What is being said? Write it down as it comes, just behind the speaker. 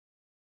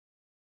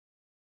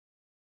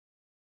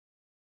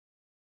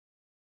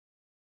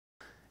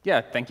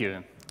Yeah, thank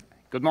you.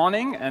 Good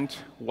morning and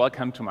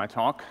welcome to my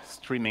talk,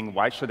 Streaming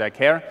Why Should I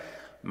Care?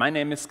 My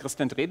name is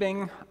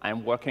Trebing.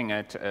 I'm working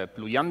at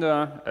Blue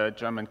Yonder, a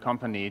German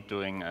company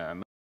doing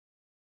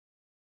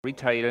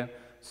retail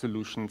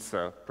solutions,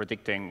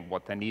 predicting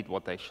what they need,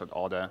 what they should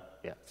order.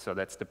 Yeah, so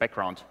that's the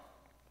background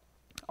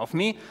of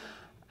me.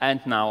 And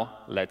now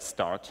let's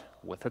start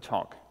with the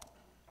talk.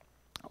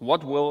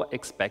 What will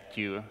expect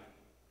you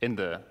in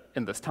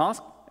this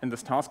task?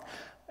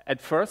 At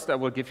first, I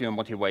will give you a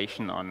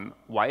motivation on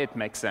why it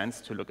makes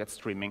sense to look at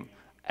streaming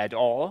at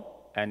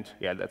all. And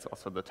yeah, that's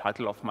also the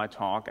title of my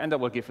talk. And I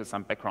will give you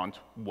some background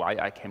why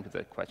I came to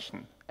that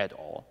question at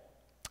all.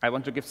 I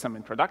want to give some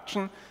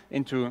introduction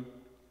into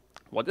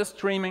what is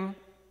streaming,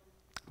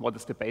 what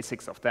is the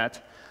basics of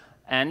that,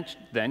 and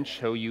then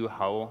show you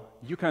how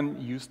you can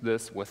use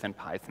this within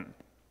Python.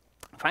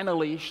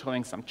 Finally,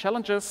 showing some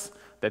challenges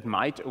that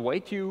might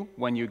await you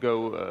when you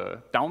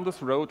go down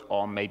this road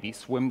or maybe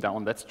swim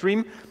down that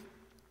stream,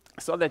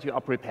 so that you are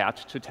prepared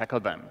to tackle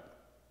them.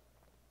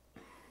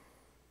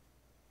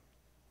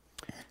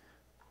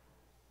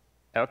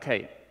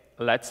 Okay,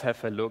 let's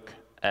have a look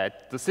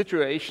at the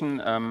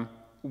situation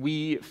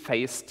we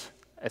faced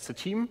as a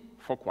team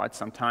for quite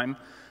some time.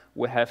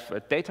 We have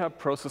a data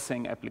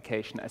processing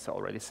application. As I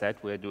already said,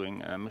 we're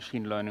doing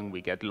machine learning.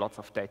 We get lots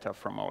of data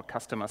from our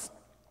customers.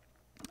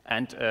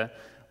 And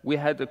we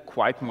had a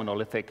quite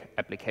monolithic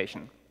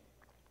application.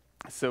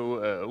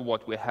 So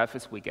what we have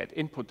is we get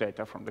input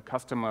data from the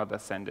customer. They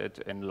send it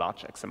in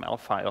large XML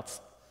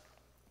files.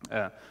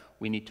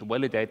 We need to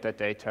validate that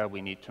data.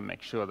 We need to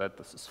make sure that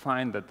this is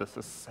fine, that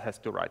this has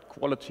the right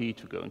quality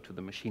to go into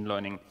the machine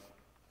learning.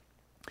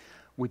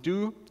 We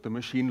do the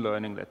machine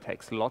learning that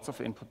takes lots of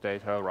input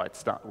data,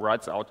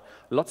 writes out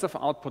lots of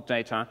output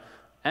data,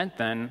 and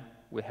then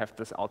we have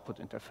this output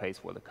interface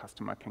where the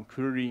customer can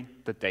query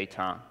the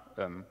data,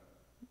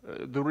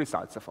 the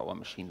results of our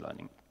machine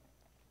learning.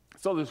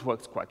 So this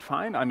works quite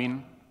fine. I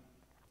mean,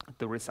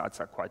 the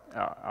results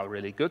are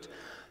really good,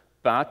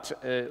 but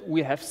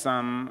we have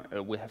some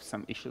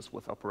issues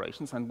with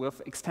operations and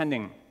with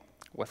extending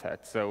with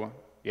that. So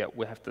yeah,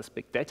 we have this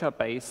big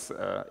database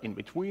in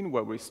between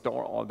where we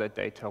store all that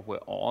data, where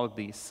all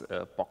these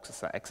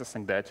boxes are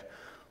accessing that.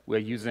 We're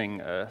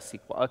using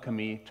SQL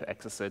Alchemy to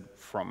access it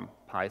from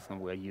Python.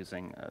 We're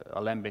using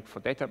Alembic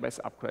for database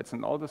upgrades,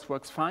 and all this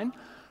works fine.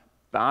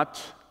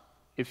 But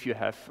if you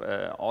have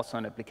also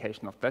an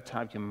application of that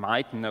type, you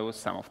might know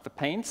some of the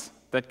pains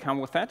that come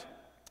with that.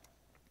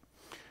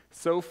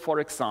 So, for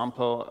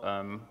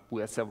example,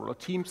 we are several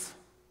teams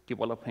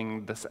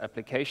developing this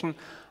application,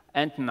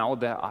 and now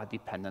there are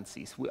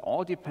dependencies. We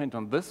all depend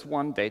on this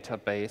one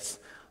database,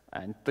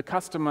 and the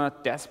customer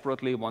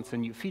desperately wants a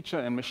new feature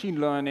in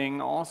machine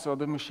learning. Also,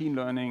 the machine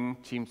learning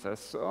team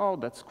says, oh,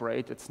 that's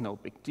great, it's no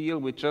big deal.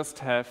 We just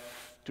have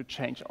to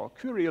change our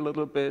query a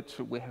little bit.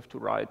 We have to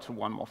write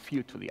one more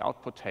field to the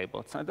output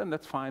tables, and then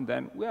that's fine.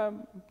 Then,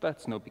 well,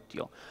 that's no big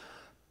deal.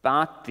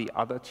 But the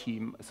other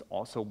team is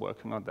also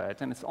working on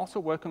that, and it's also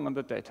working on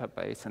the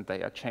database, and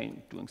they are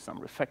doing some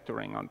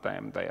refactoring on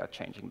them. They are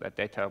changing their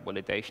data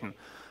validation.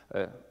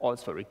 All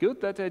is very good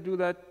that they do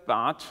that,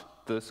 but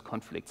this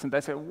conflicts. And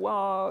they say,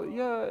 well,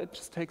 yeah, it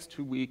just takes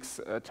 2 weeks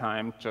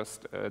time,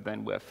 just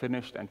then we're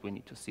finished, and we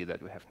need to see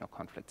that we have no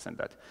conflicts in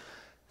that.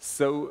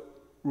 So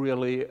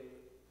really,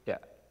 yeah,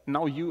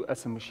 now you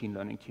as a machine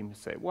learning team you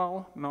say,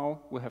 well,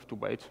 no, we have to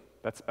wait.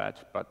 That's bad,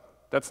 but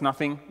that's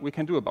nothing we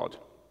can do about.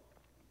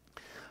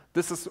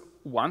 This is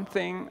one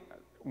thing,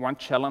 one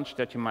challenge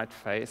that you might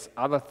face.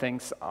 Other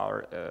things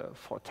are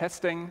for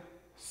testing.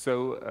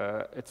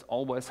 So it's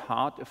always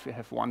hard if you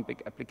have one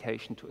big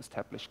application to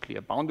establish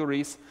clear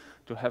boundaries,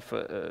 to have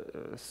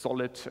a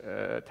solid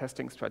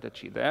testing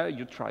strategy there.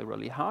 You try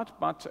really hard,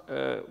 but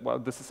well,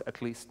 this is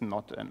at least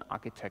not an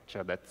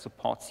architecture that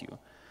supports you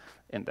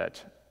in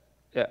that.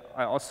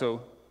 I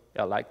also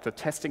like the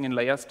testing in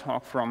layers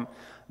talk from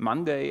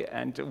Monday,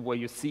 and where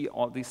you see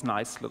all these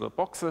nice little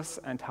boxes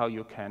and how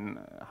you can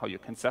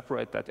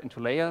separate that into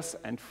layers.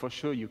 And for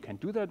sure, you can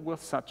do that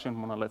with such a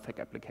monolithic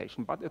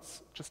application, but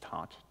it's just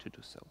hard to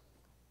do so.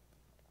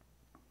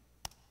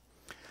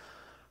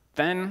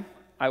 Then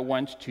I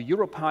went to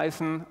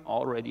EuroPython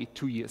already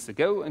 2 years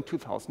ago. In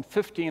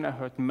 2015, I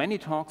heard many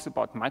talks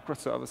about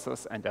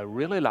microservices, and I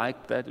really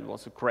liked that. It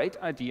was a great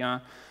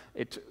idea.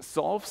 It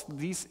solves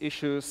these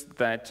issues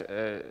that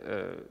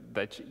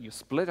you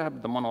split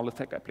up the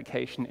monolithic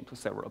application into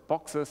several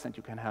boxes, and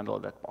you can handle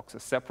that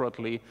boxes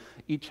separately.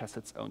 Each has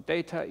its own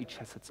data, each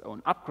has its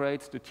own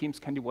upgrades. The teams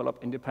can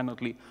develop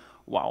independently.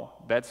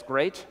 Wow, that's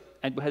great.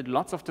 And we had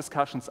lots of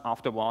discussions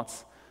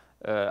afterwards,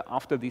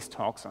 after these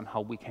talks, on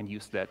how we can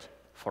use that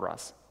for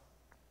us.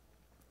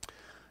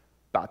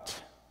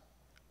 But,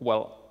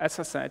 well, as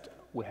I said,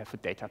 we have a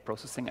data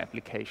processing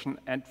application,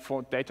 and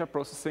for data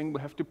processing,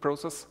 we have to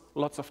process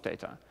lots of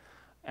data.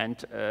 And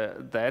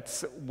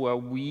that's where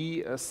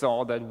we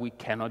saw that we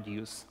cannot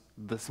use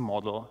this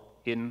model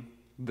in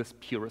this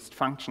purest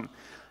function,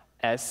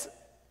 as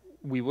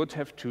we would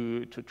have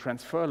to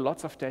transfer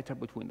lots of data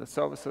between the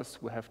services.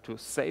 We have to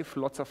save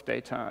lots of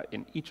data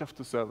in each of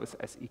the services,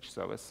 as each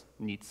service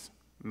needs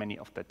many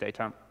of that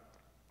data.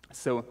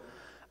 So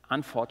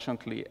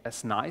unfortunately,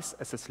 as nice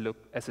as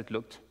it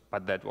looked,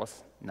 but that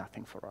was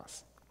nothing for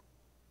us.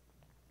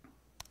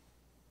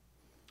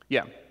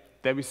 Yeah,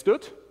 there we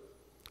stood.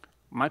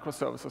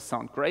 Microservices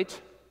sound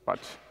great, but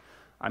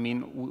I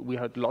mean, we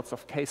had lots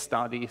of case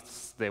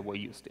studies. They were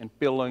used in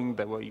billing,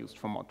 they were used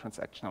for more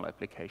transactional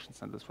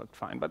applications, and this worked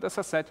fine. But as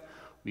I said,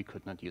 we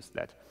could not use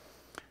that.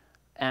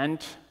 And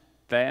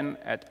then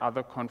at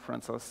other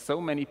conferences,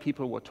 so many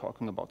people were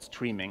talking about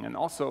streaming. And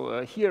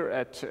also here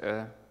at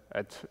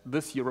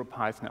this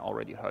EuroPython, I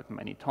already heard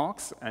many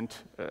talks, and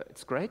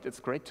it's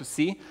great to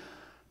see.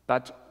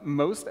 But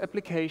most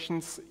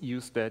applications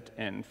use that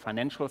in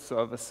financial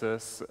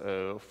services,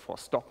 for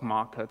stock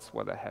markets,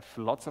 where they have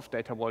lots of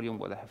data volume,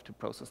 where they have to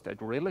process that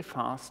really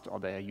fast, or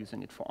they are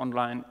using it for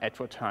online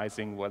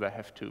advertising, where they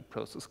have to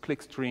process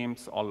click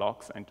streams or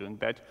logs and doing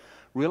that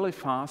really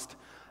fast.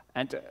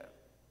 And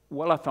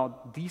well, I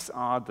thought these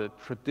are the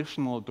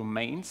traditional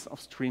domains of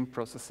stream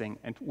processing,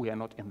 and we are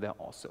not in there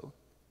also.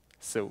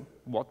 So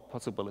what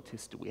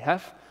possibilities do we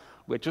have?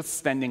 We're just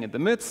standing in the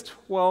midst.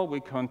 Well, we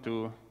can't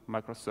do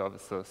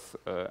microservices,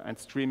 and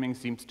streaming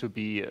seems to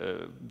be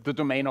the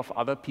domain of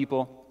other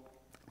people.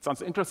 It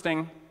sounds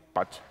interesting,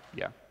 but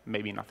yeah,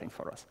 maybe nothing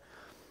for us.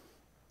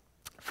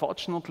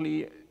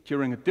 Fortunately,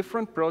 during a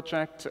different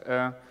project,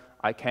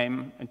 I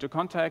came into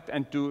contact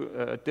and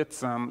did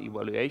some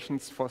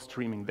evaluations for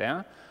streaming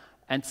there,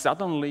 and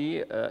suddenly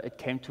it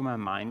came to my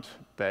mind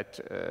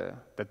that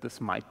this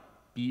might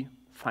be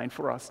fine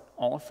for us.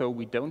 Although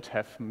we don't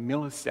have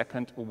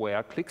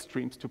millisecond-aware click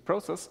streams to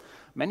process,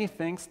 many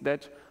things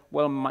that,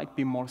 well, might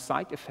be more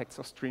side effects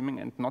of streaming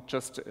and not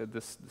just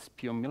this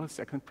pure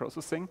millisecond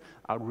processing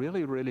are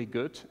really, really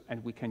good,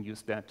 and we can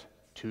use that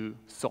to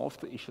solve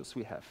the issues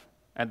we have.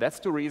 And that's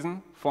the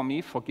reason for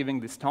me for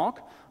giving this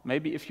talk.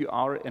 Maybe if you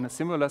are in a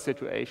similar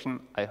situation,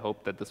 I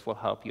hope that this will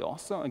help you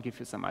also and give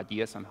you some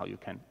ideas on how you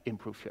can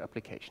improve your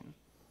application.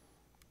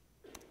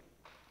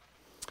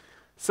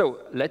 So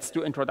let's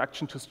do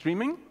introduction to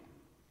streaming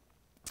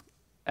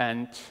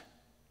and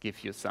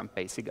give you some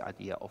basic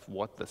idea of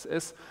what this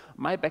is.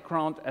 My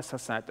background, as I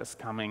said, is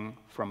coming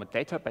from a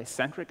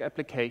database-centric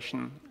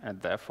application, and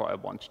therefore I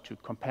want to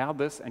compare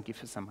this and give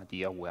you some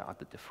idea where are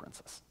the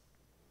differences.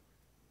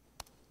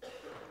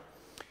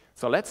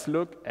 So let's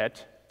look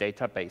at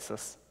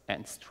databases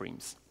and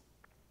streams.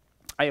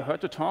 I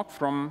heard a talk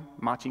from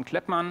Martin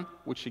Kleppmann,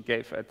 which he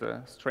gave at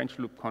the Strange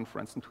Loop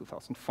conference in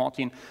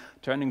 2014,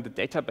 turning the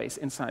database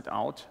inside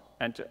out.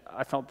 And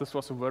I thought this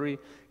was a very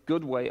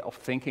good way of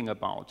thinking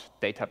about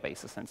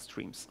databases and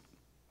streams.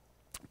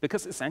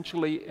 Because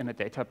essentially, in a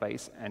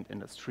database and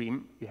in a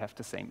stream, you have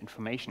the same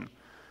information.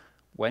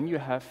 When you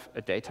have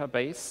a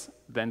database,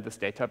 then this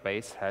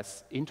database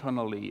has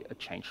internally a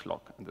change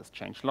log. And this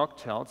change log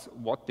tells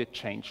what did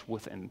change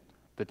within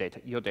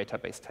your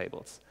database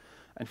tables.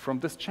 And from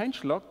this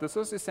change log, this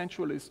is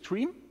essentially a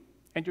stream,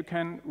 and you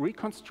can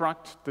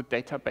reconstruct the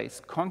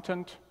database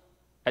content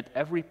at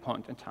every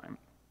point in time.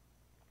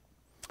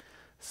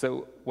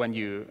 So when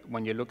you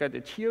look at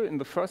it here, in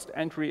the first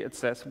entry, it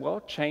says,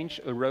 well,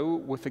 change a row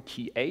with a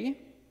key A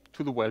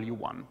to the value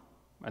 1.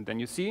 And then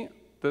you see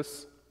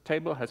this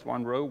table has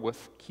one row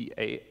with key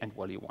A and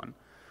value 1.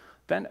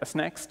 Then as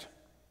next,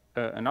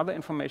 another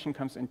information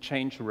comes in,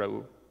 change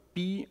row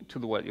B to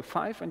the value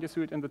 5, and you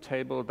see it in the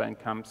table. Then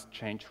comes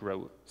change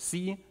row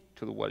C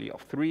to the value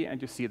of 3,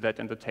 and you see that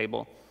in the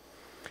table.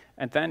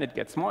 And then it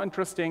gets more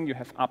interesting. You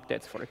have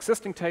updates for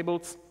existing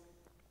tables.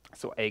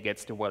 So A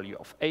gets the value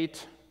of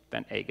 8,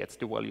 then A gets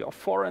the value of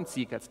 4, and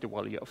C gets the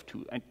value of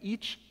 2. And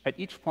at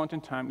each point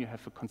in time, you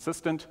have a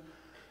consistent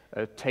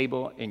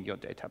table in your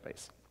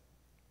database.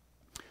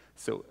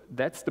 So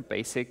that's the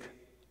basic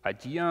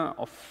idea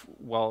of,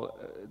 well,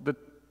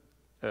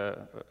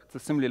 the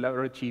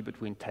similarity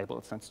between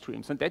tables and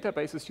streams. And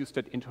databases use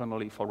that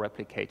internally for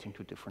replicating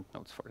to different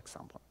nodes, for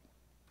example.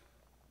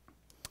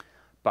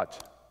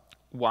 But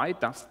why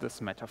does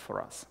this matter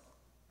for us?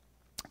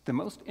 The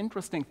most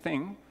interesting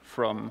thing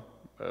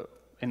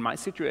in my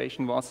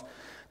situation was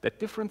that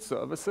different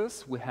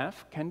services we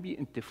have can be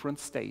in different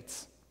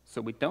states.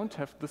 So we don't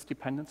have this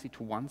dependency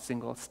to one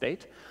single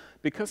state,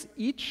 because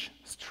each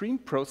stream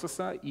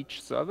processor,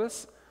 each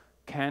service,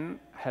 can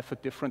have a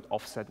different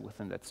offset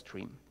within that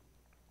stream.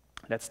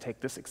 Let's take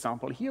this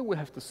example here. We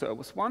have the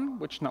service 1,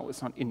 which now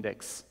is on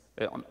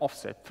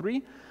offset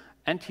 3,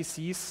 and he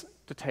sees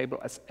the table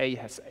as A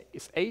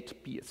is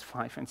 8, B is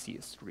 5, and C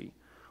is 3.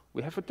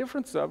 We have a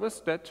different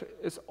service that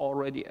is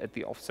already at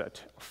the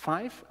offset of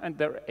 5, and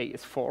there A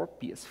is 4,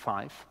 B is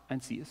 5,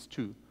 and C is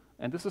 2.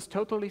 And this is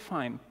totally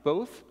fine.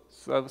 Both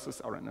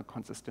services are in a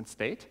consistent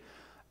state,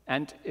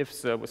 and if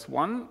service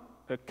 1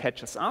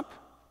 catches up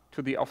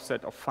to the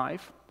offset of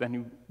 5, then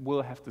you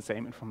will have the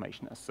same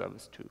information as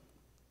service 2.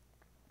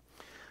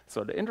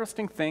 So the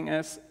interesting thing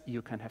is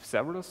you can have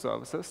several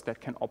services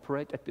that can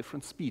operate at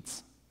different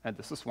speeds. And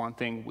this is one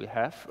thing we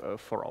have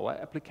for our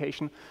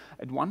application.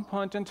 At one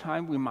point in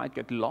time, we might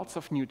get lots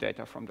of new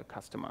data from the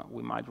customer.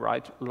 We might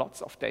write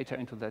lots of data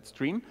into that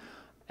stream.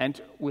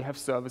 And we have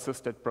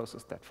services that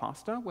process that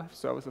faster. We have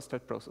services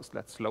that process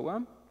that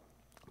slower.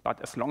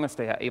 But as long as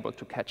they are able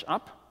to catch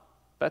up,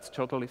 that's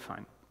totally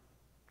fine.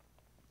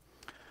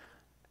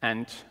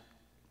 And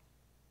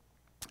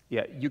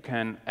yeah, you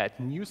can add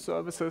new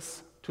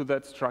services to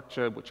that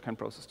structure, which can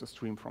process the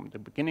stream from the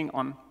beginning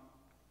on.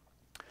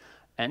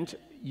 And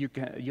you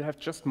have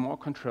just more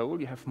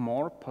control, you have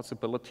more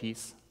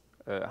possibilities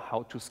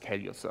how to scale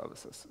your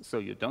services. So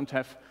you don't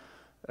have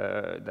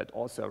that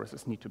all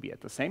services need to be at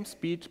the same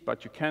speed,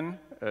 but you can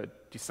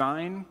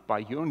design by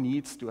your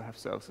needs. Do I have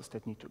services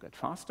that need to get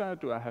faster?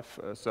 Do I have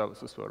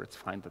services where it's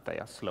fine that they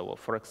are slower?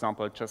 For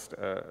example, just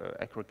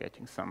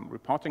aggregating some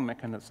reporting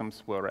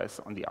mechanisms, whereas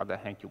on the other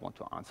hand, you want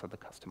to answer the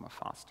customer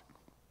fast.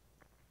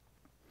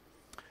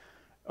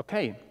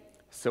 Okay,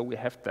 so we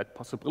have that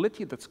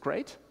possibility, that's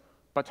great,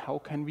 but how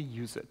can we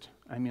use it?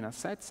 I mean, I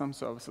said some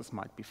services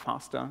might be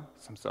faster,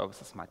 some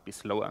services might be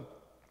slower.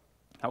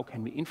 How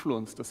can we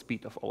influence the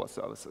speed of our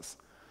services?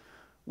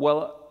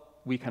 Well,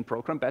 we can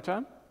program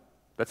better,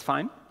 that's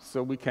fine.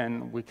 So we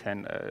can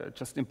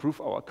just improve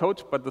our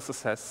code, but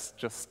this has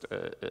just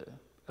a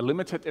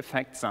limited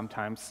effect.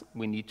 Sometimes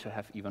we need to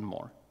have even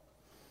more.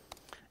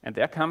 And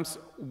there comes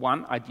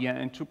one idea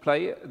into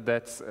play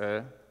that's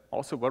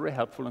also very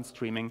helpful in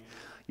streaming.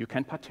 You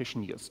can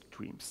partition your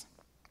streams.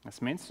 This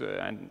means,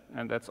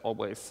 and that's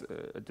always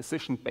a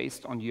decision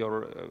based on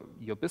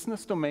your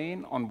business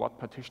domain, on what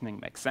partitioning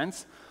makes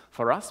sense.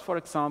 For us, for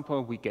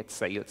example, we get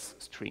sales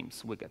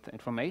streams. We get the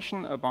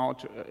information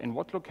about in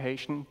what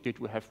location did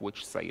we have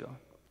which sale.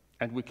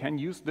 And we can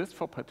use this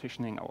for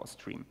partitioning our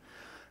stream.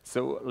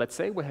 So let's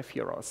say we have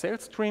here our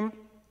sales stream.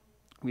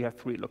 We have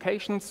 3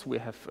 locations. We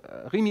have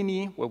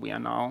Rimini, where we are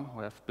now.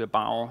 We have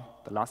Bilbao,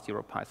 the last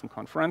EuroPython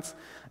conference.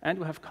 And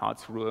we have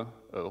Karlsruhe,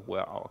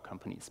 where our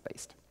company is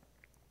based.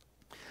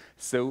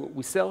 So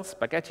we sell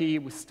spaghetti,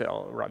 we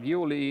sell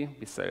ravioli,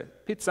 we sell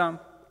pizza,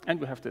 and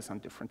we have this on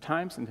different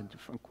times and in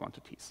different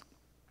quantities.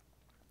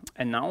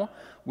 And now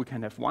we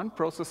can have one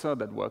processor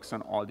that works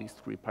on all these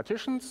 3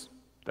 partitions.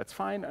 That's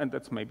fine, and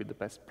that's maybe the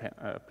best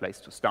place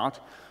to start.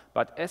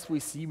 But as we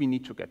see we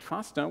need to get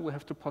faster, we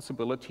have the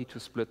possibility to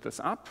split this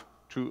up,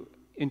 to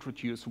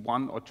introduce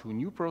 1 or 2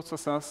 new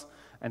processors,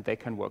 and they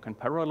can work in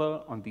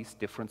parallel on these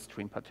different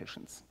stream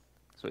partitions.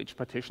 So each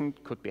partition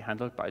could be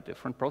handled by a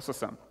different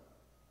processor.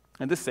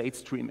 And this state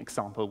stream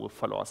example will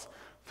follow us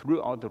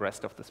throughout the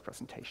rest of this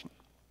presentation.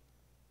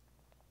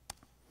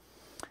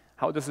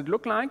 How does it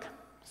look like?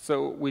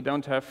 So we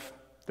don't have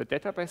the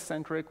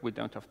database-centric, we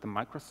don't have the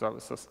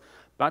microservices,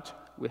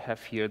 but we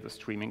have here the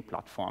streaming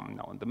platform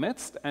now in the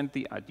midst, and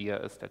the idea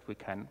is that we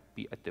can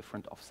be at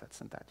different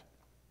offsets in that.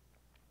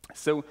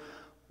 So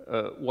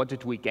what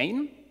did we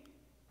gain?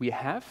 We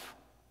have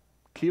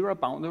clearer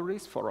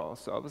boundaries for our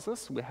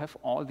services. We have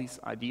all these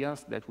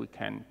ideas that we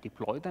can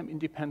deploy them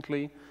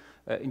independently,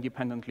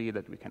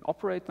 that we can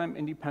operate them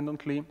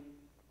independently,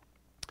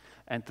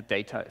 and the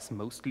data is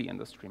mostly in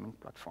the streaming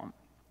platform.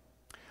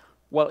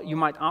 Well, you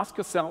might ask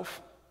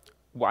yourself,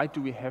 why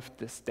do we have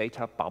these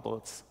data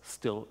bubbles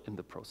still in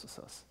the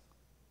processors?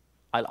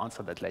 I'll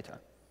answer that later.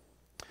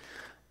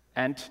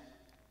 And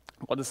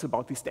what is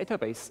about these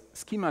database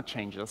schema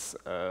changes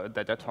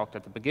that I talked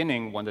at the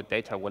beginning, when the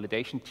data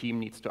validation team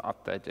needs to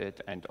update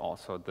it, and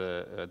also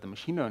the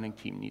machine learning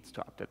team needs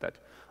to update that.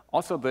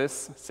 Also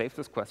save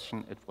this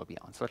question, it will be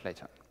answered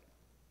later.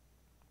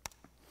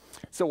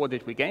 So what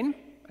did we gain?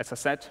 As I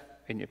said,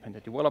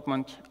 independent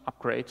development,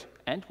 upgrade,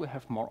 and we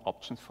have more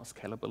options for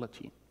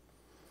scalability.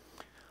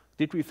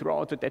 Did we throw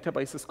out the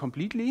databases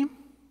completely?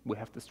 We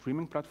have the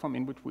streaming platform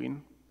in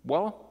between.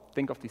 Well,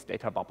 think of these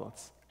data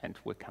bubbles, and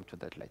we'll come to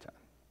that later.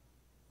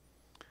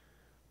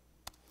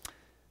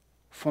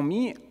 For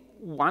me,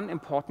 one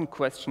important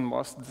question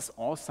was, this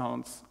all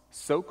sounds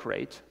so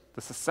great.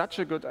 This is such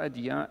a good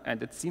idea,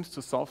 and it seems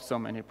to solve so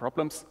many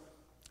problems.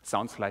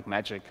 Sounds like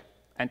magic.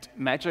 And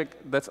magic,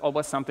 that's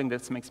always something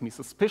that makes me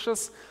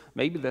suspicious.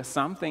 Maybe there's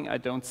something I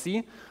don't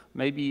see.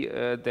 Maybe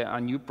there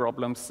are new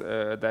problems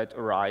that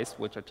arise,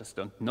 which I just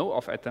don't know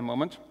of at the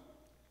moment.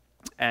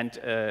 And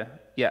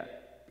yeah,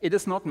 it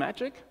is not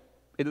magic.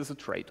 It is a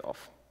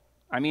trade-off.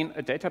 I mean,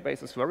 a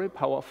database is very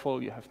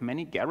powerful. You have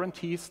many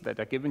guarantees that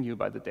are given you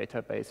by the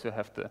database. You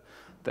have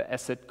the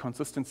asset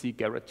consistency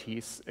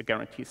guarantees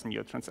in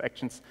your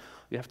transactions.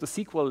 You have the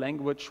SQL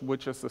language,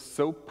 which is a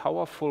so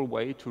powerful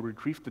way to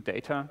retrieve the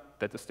data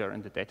that is there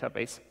in the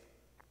database.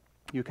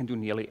 You can do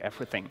nearly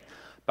everything.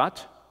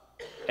 But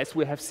as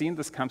we have seen,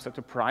 this comes at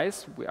a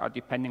price. We are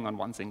depending on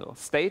one single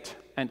state,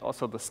 and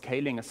also the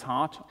scaling is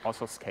hard.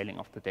 Also, scaling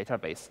of the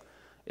database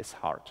is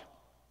hard.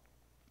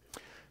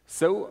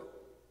 So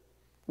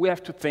we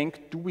have to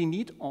think, do we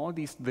need all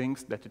these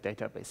things that the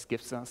database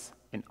gives us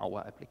in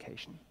our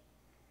application?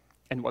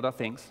 And what are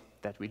things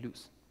that we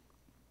lose?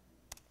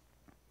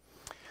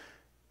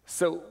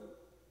 So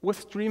with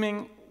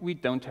streaming, we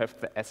don't have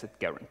the asset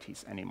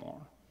guarantees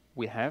anymore.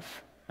 We have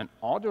an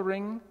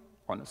ordering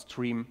on a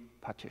stream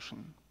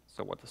partition.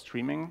 So what the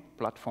streaming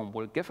platform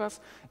will give us,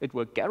 it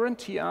will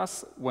guarantee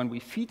us when we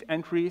feed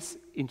entries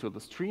into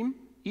the stream,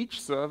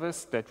 each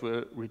service that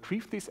will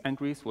retrieve these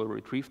entries will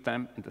retrieve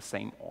them in the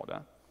same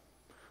order.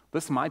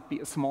 This might be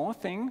a small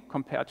thing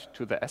compared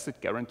to the asset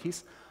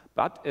guarantees,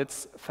 but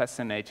it's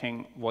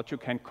fascinating what you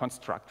can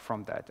construct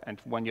from that.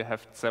 And when you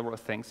have several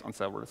things on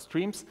several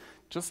streams,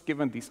 just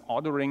given this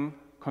ordering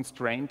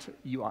constraint,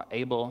 you are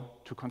able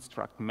to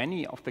construct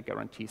many of the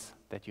guarantees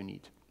that you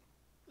need.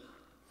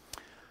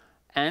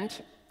 And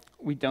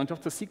we don't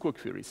have the SQL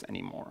queries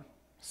anymore.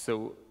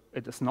 So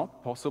it is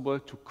not possible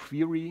to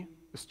query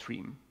a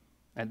stream.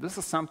 And this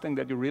is something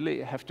that you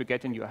really have to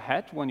get in your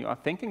head when you are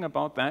thinking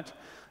about that.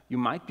 You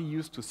might be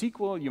used to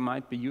SQL, you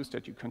might be used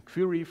that you can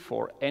query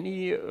for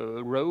any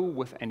row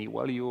with any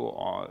value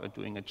or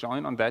doing a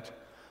join on that,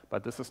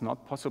 but this is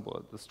not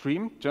possible. The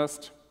stream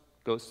just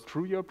goes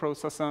through your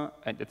processor,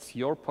 and it's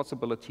your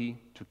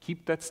possibility to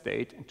keep that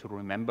state and to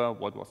remember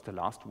what was the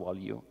last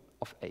value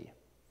of A.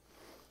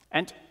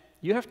 And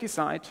you have to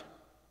decide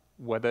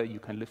whether you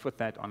can live with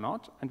that or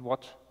not, and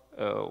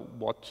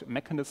what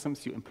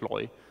mechanisms you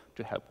employ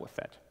to help with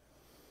that.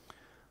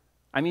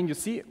 I mean, you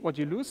see what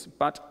you lose,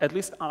 but at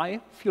least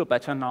I feel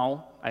better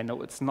now. I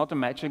know it's not a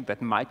magic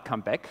that might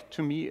come back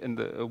to me in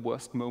the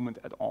worst moment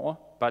at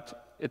all,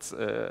 but it's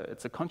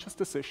a conscious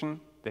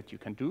decision that you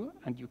can do,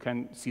 and you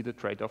can see the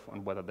trade-off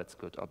on whether that's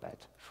good or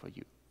bad for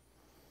you.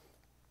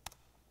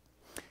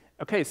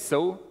 Okay,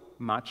 so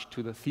much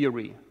to the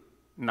theory.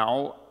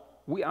 Now,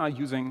 we are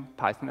using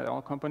Python at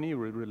our company.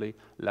 We really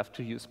love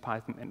to use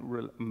Python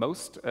in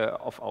most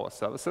of our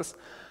services.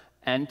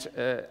 And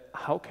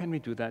how can we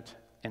do that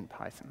in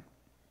Python?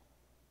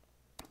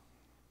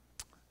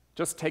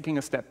 Just taking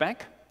a step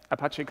back,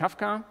 Apache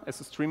Kafka is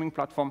a streaming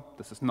platform.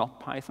 This is not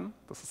Python.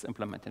 This is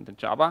implemented in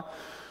Java.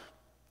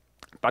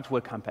 But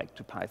we'll come back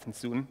to Python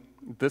soon.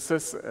 This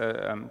is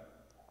an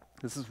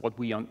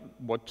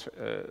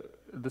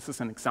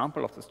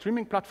example of the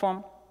streaming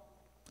platform.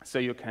 So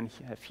you can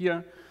have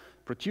here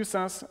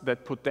producers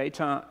that put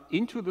data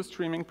into the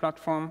streaming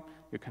platform.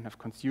 You can have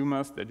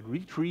consumers that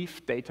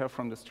retrieve data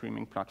from the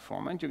streaming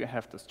platform. And you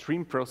have the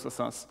stream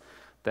processors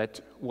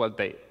that, well,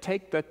 they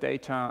take that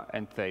data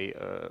and they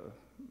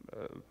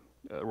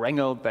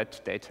wrangle that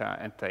data,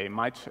 and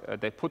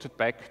they put it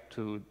back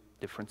to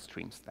different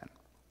streams then.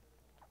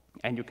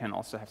 And you can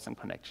also have some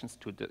connections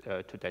to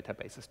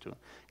databases to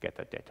get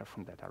that data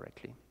from there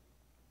directly.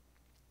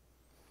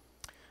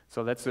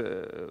 So that's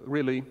a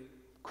really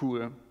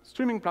cool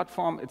streaming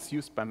platform. It's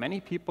used by many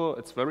people.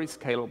 It's very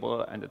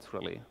scalable, and it's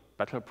really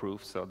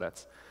battle-proof. So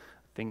that's a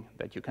thing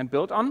that you can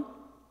build on.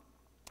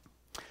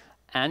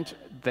 And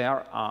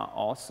there are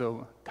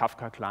also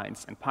Kafka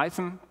clients in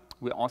Python.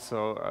 We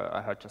also,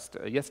 I heard just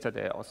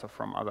yesterday also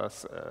from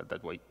others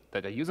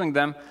that are using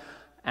them.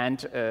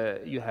 And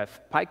you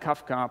have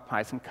PyKafka,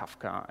 Python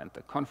Kafka, and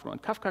the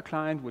Confluent Kafka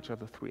client, which are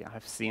the three I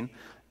have seen.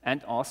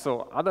 And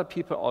also other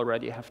people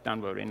already have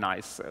done very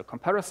nice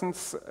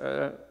comparisons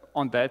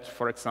on that.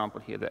 For example,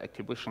 here the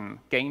Activision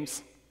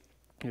games.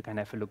 You can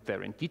have a look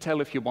there in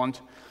detail if you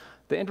want.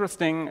 The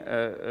interesting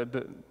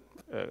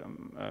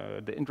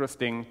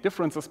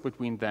differences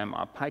between them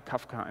are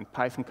PyKafka and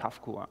Python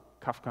Kafka.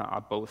 Kafka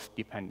are both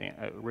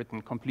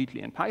written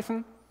completely in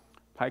Python.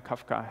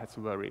 PyKafka has a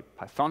very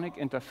Pythonic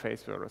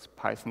interface, whereas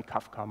Python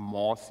Kafka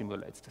more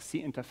simulates the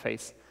C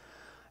interface.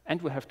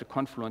 And we have the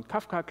Confluent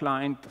Kafka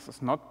client. This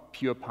is not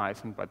pure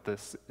Python, but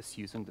this is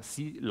using the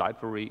C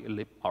library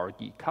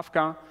librd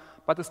Kafka,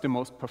 but it's the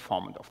most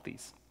performant of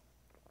these.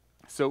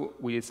 So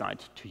we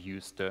decided to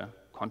use the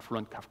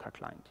Confluent Kafka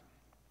client.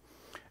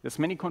 There's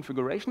many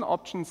configuration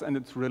options, and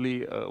it's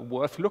really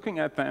worth looking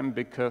at them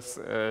because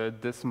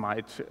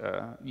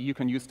you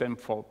can use them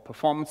for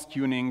performance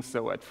tuning.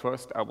 So at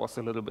first, I was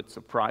a little bit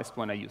surprised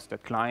when I used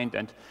that client,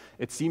 and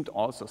it seemed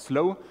also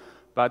slow.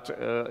 But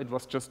it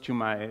was just to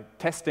my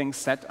testing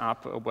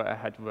setup where I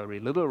had very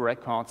little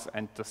records,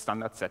 and the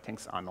standard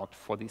settings are not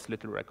for these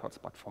little records,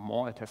 but for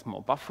more. It has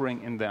more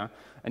buffering in there.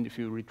 And if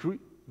you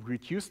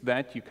reduce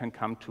that, you can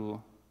come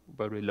to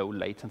very low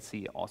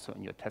latency also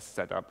in your test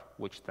setup,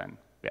 which then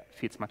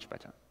feels much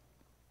better.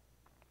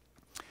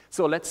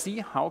 So let's see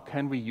how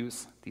can we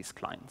use these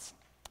clients.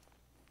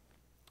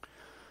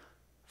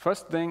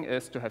 First thing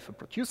is to have a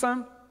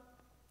producer.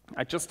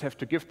 I just have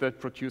to give that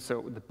producer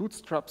the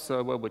bootstrap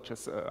server, which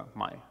is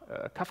my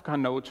Kafka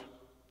node,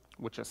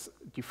 which is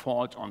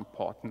default on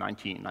port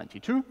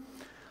 9092.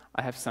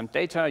 I have some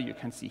data. You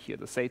can see here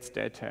the sales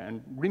data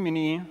and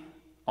Rimini.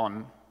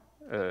 On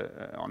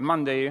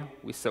Monday,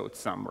 we sold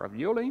some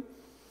ravioli,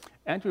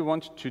 and we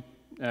want to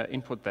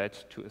input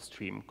that to a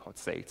stream called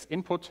sales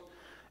input,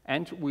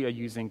 and we are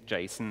using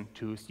JSON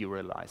to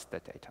serialize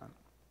that data.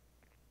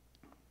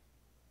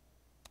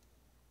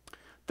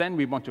 Then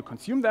we want to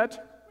consume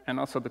that, and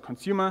also the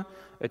consumer,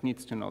 it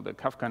needs to know the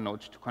Kafka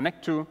node to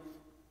connect to.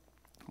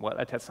 Well,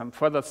 it has some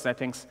further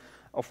settings,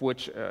 of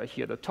which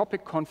here the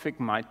topic config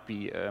might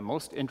be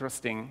most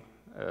interesting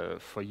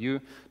for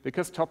you,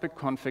 because topic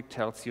config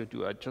tells you,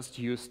 do I just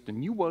use the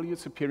new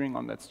values appearing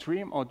on that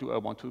stream, or do I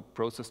want to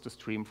process the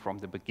stream from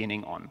the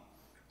beginning on?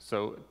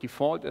 So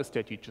default is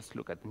that you just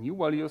look at the new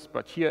values,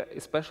 but here,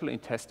 especially in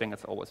testing,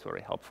 it's always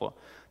very helpful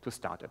to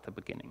start at the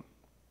beginning.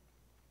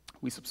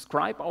 We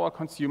subscribe our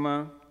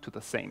consumer to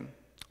the same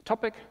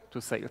topic,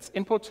 to sales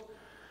input,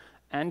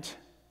 and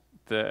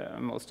the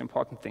most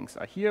important things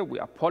are here. We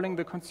are polling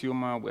the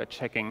consumer, we are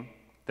checking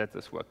that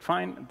this worked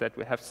fine, that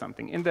we have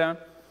something in there,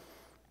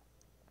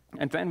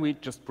 and then we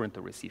just print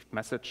the received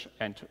message,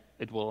 and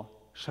it will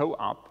show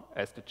up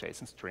as the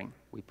JSON string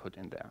we put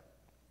in there.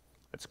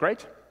 That's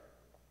great.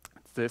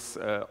 This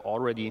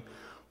already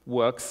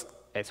works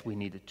as we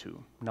need it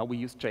to. Now we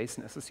use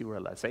JSON as a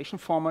serialization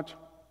format.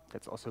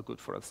 That's also good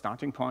for a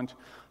starting point.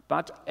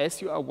 But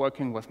as you are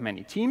working with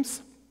many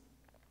teams,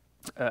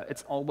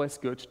 it's always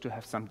good to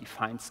have some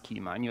defined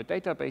schema. In your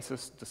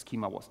databases, the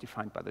schema was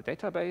defined by the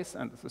database,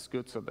 and this is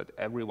good so that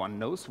everyone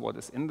knows what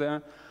is in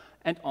there.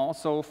 And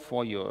also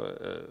for your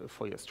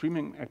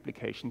streaming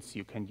applications,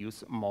 you can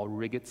use more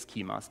rigid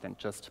schemas than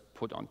just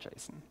put on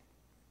JSON.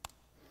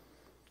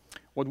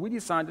 What we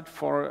decided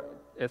for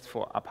is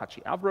for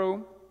Apache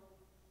Avro,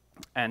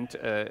 and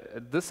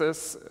this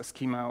is a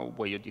schema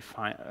where you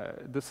define.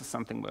 This is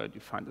something where you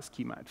define the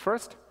schema at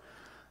first.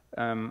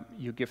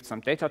 You give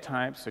some data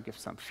types, you give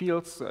some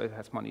fields. So it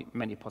has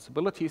many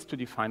possibilities to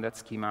define that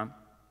schema.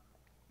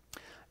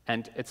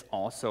 And it's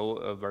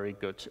also very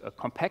good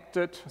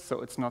compacted,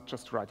 so it's not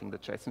just writing the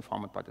JSON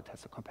format, but it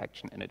has a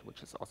compaction in it,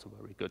 which is also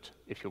very good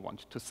if you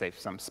want to save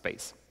some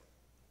space.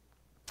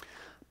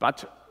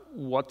 But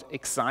what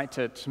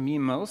excited me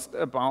most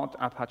about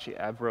Apache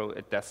Avro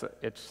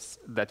is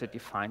that it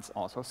defines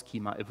also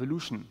schema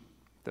evolution.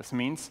 This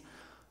means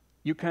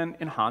you can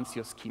enhance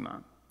your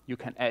schema. You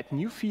can add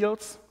new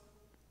fields,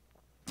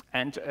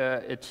 and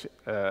it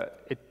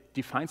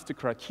defines the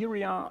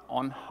criteria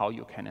on how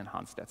you can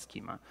enhance that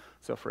schema.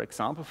 So for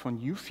example, for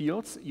new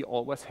fields, you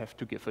always have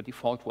to give a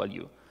default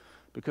value,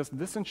 because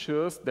this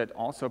ensures that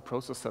also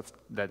processors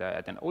that are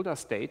at an older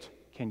state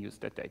can use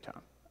that data.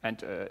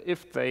 And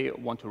if they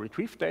want to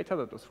retrieve data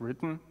that was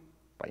written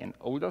by an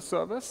older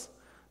service,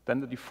 then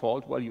the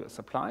default value is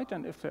applied,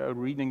 and if they are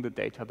reading the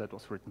data that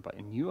was written by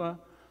a newer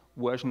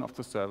version of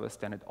the service,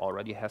 then it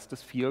already has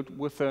this field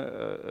with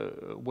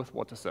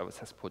what the service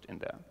has put in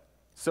there.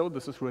 So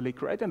this is really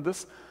great, and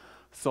this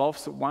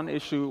solves one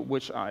issue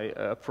which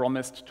I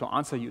promised to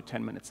answer you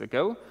 10 minutes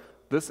ago.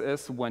 This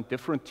is when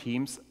different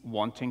teams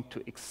wanting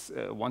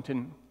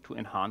to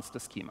enhance the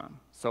schema.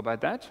 So by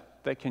that,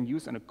 they can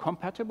use in a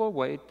compatible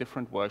way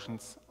different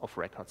versions of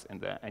records in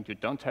there, and you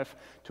don't have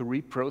to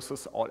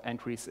reprocess all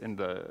entries in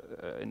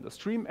the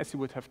stream as you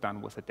would have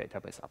done with a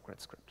database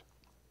upgrade script.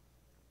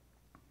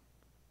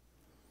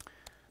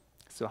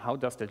 So how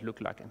does that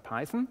look like in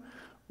Python?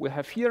 We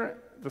have here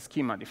the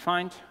schema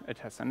defined. It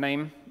has a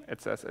name.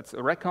 It says it's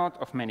a record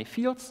of many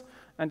fields,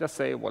 and I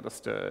say what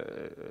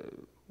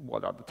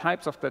are the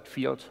types of that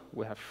field.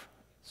 We have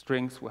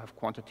strings, we have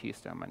quantities.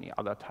 There are many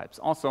other types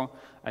also.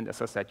 And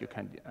as I said, you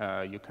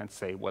can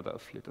say whether a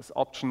field is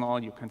optional.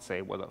 You can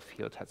say whether a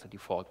field has a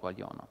default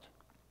value or not.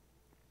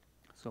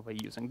 So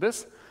we're using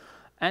this.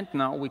 And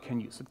now we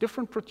can use a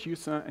different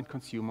producer and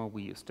consumer.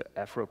 We use the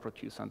Avro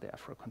producer and the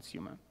Avro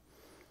consumer.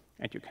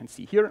 And you can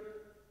see here,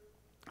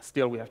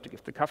 still we have to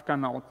give the Kafka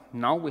node.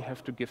 Now we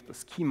have to give the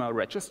schema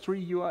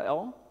registry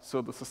URL.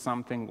 So this is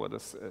something where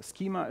this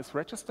schema is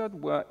registered,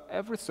 where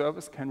every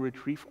service can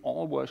retrieve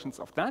all versions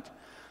of that.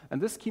 And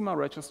this schema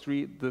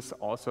registry, this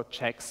also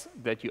checks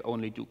that you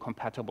only do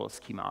compatible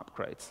schema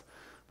upgrades,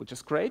 which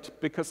is great,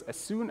 because as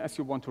soon as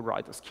you want to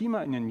write a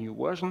schema in a new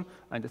version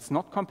and it's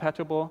not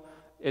compatible,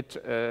 it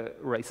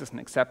raises an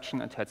exception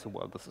and tells you,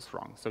 well, this is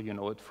wrong. So you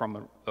know it from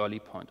an early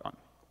point on.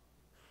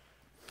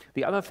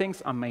 The other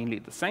things are mainly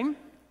the same.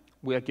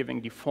 We are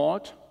giving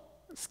default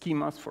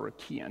schemas for a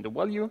key and a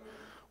value.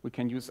 We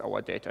can use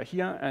our data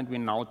here, and we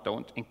now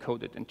don't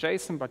encode it in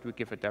JSON, but we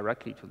give it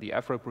directly to the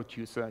Avro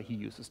producer. He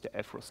uses the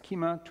Avro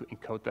schema to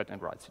encode that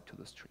and writes it to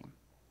the stream.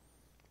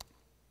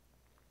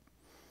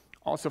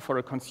 Also for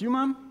a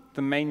consumer,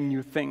 the main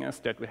new thing is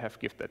that we have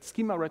give that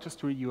schema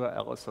registry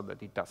URL so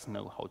that it does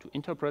know how to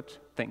interpret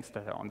things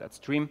that are on that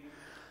stream.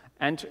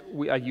 And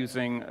we are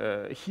using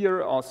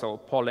here also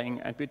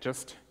polling, and we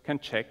just can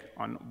check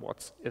on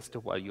what is the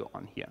value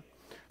on here.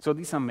 So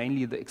these are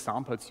mainly the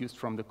examples used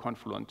from the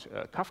Confluent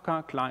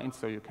Kafka client,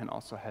 so you can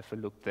also have a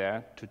look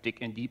there to dig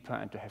in deeper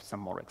and to have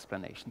some more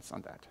explanations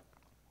on that.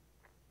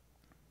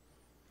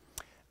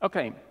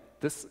 Okay,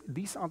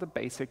 these are the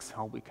basics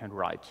how we can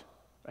write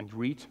and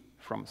read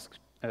from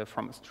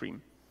a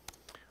stream.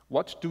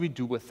 What do we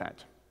do with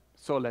that?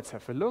 So let's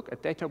have a look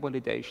at data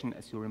validation.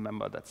 As you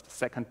remember, that's the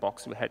second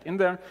box we had in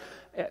there.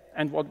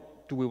 And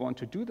what do we want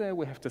to do there?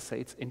 We have to say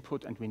it's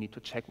input, and we need to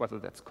check whether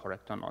that's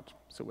correct or not.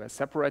 So we're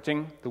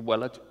separating the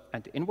valid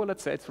and the invalid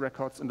sales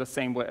records in the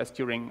same way as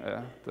during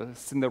the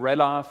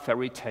Cinderella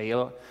fairy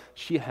tale.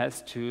 She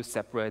has to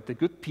separate the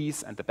good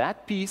piece and the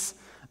bad piece,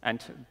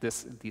 and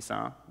these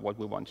are what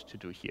we want to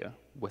do here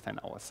within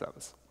our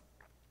service.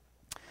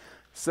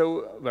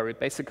 So very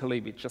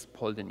basically, we just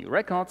pull the new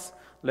records.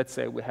 Let's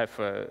say we have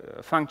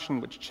a function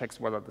which checks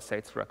whether the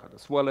sales record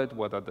is valid,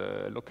 whether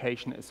the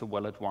location is a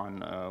valid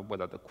one,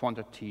 whether the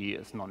quantity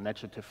is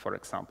non-negative, for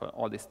example.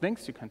 All these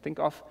things you can think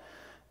of.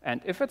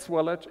 And if it's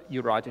valid,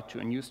 you write it to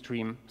a new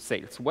stream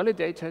sales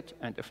validated,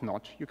 and if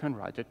not, you can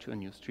write it to a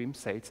new stream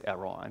sales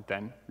error, and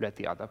then let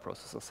the other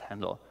processes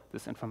handle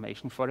this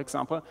information. For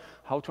example,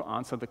 how to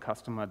answer the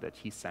customer that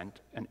he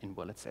sent an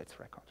invalid sales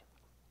record.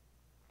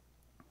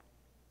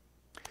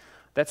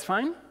 That's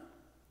fine.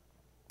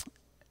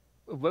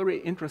 A very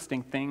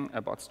interesting thing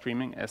about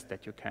streaming is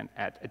that you can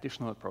add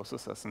additional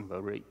processes in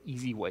a very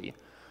easy way.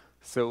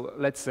 So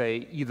let's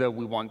say either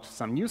we want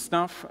some new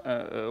stuff,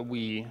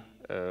 we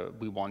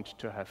want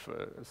to have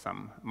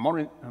some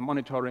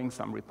monitoring,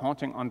 some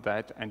reporting on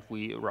that, and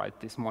we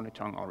write this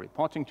monitoring or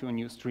reporting to a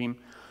new stream.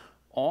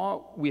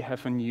 Or we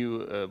have a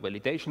new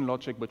validation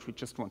logic, which we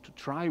just want to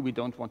try. We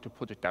don't want to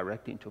put it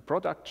directly into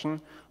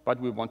production, but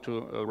we want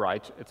to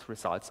write its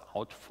results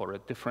out for a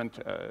different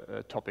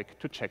topic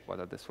to check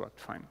whether this worked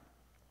fine.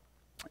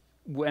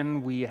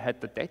 When we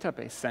had the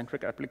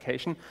database-centric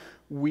application,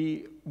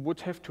 we would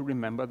have to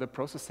remember the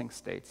processing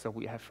state. So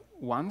we have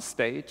one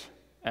state,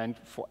 and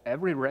for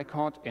every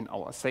record in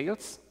our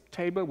sales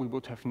table, we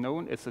would have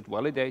known is it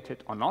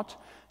validated or not,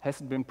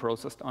 has it been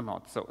processed or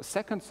not. So a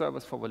second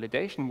service for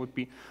validation would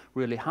be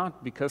really hard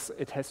because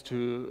it has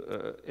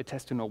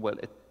to know, well,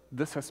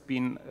 this has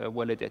been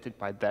validated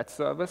by that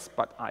service,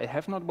 but I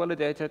have not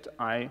validated,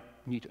 I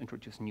need to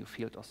introduce a new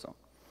field or so.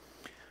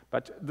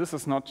 But this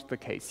is not the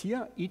case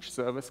here. Each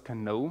service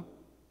can know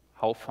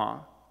how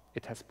far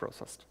it has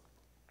processed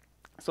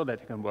so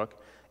that it can work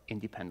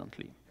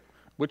independently,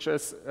 which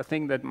is a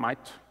thing that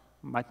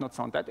might not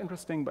sound that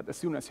interesting, but as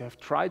soon as you have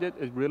tried it,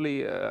 it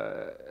really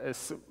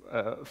is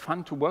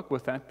fun to work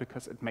with that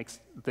because it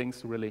makes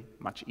things really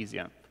much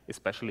easier,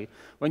 especially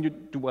when you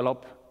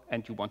develop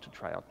and you want to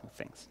try out new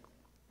things.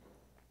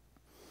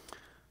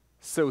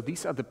 So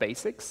these are the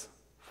basics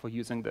for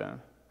using the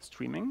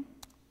streaming.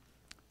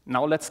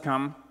 Now let's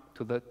come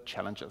to the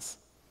challenges.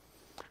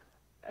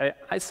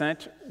 I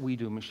said we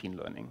do machine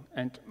learning,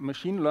 and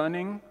machine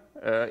learning,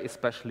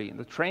 especially in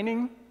the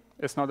training,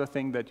 is not a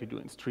thing that you do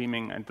in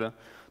streaming, and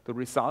the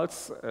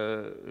results,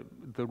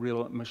 the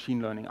real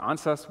machine learning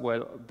answers,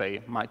 well,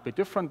 they might be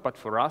different, but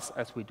for us,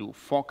 as we do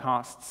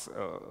forecasts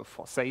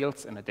for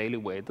sales in a daily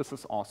way, this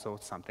is also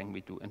something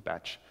we do in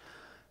batch.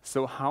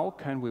 So how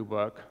can we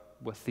work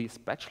with these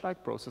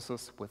batch-like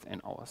processes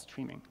within our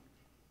streaming?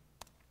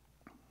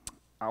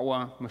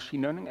 Our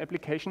machine learning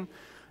application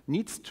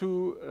needs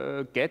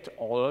to get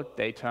all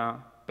data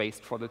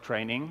based for the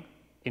training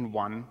in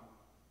one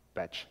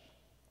batch.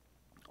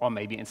 Or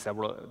maybe in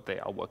several, they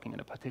are working in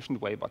a partitioned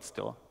way, but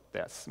still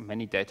there's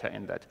many data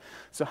in that.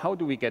 So how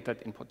do we get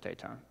that input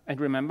data? And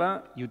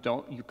remember, you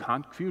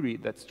can't query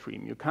that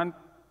stream. You can't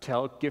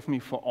tell, give me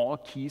for all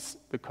keys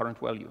the current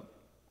value.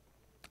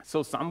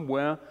 So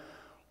somewhere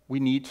we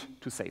need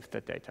to save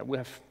that data. We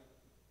have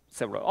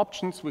several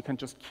options. We can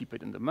just keep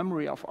it in the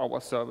memory of our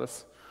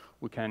service.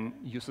 We can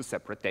use a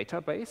separate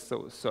database,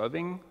 so a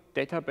serving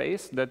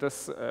database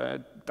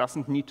that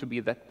doesn't need to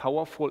be that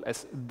powerful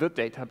as the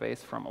database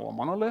from our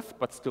monolith,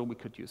 but still we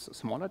could use a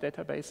smaller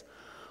database.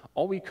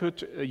 Or we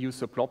could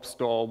use a blob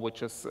store,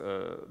 which is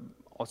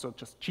also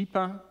just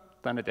cheaper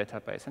than a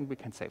database, and we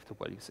can save the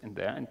values in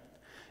there, and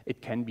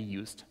it can be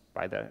used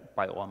by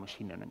our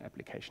machine learning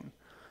application.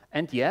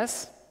 And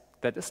yes,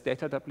 that is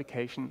data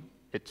duplication.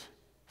 It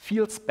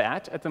feels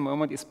bad at the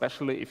moment,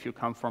 especially if you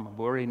come from a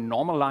very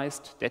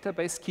normalized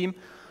database scheme,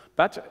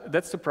 but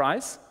that's the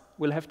price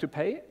we'll have to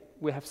pay.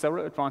 We have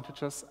several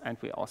advantages, and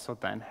we also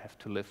then have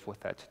to live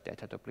with that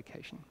data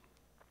duplication.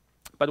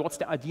 But what's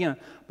the idea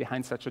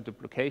behind such a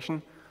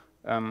duplication?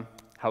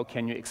 How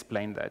can you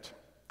explain that?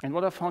 And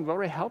what I found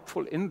very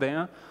helpful in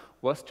there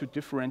was to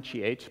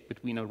differentiate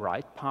between a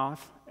write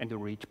path and a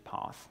read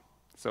path.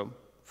 So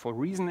for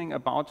reasoning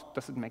about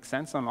does it make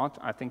sense or not,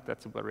 I think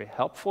that's a very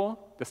helpful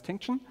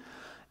distinction.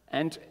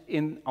 And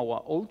in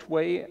our old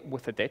way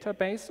with the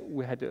database,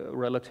 we had a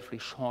relatively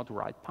short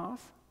write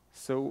path.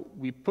 So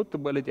we put the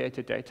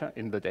validated data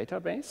in the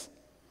database,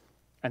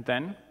 and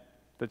then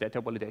the data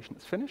validation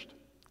is finished.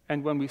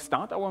 And when we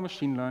start our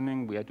machine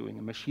learning, we are doing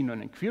a machine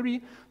learning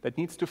query that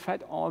needs to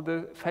fetch all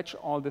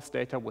this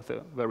data with a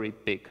very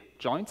big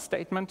join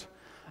statement,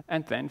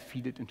 and then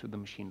feed it into the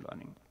machine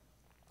learning.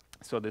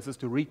 So this is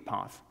the read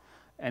path.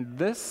 And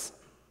this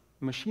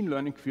machine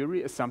learning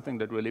query is something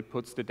that really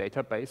puts the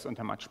database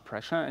under much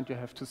pressure, and you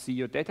have to see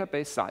your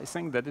database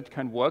sizing that it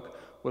can work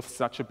with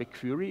such a big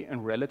query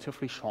in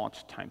relatively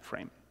short time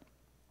frame.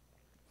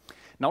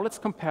 Now let's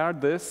compare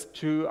this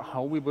to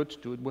how we would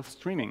do it with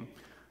streaming.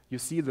 You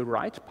see the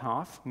write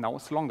path now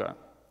is longer.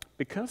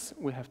 Because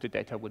we have the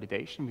data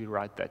validation, we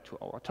write that to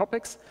our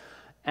topics,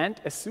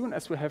 and as soon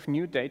as we have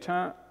new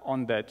data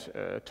on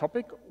that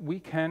topic, we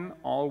can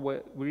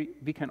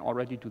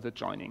already do the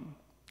joining.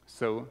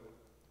 So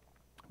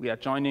we are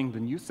joining the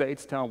new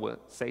sales data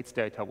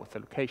with the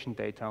location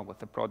data, with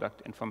the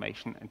product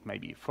information, and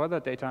maybe further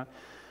data,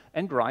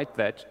 and write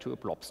that to a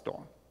blob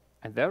store.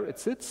 And there it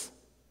sits,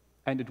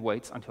 and it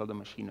waits until the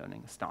machine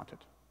learning is started.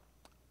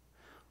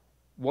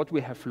 What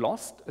we have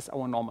lost is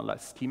our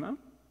normalized schema,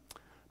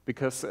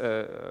 because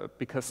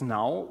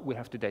now we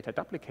have the data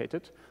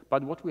duplicated,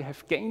 but what we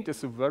have gained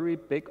is a very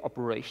big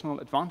operational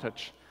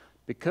advantage,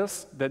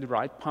 because that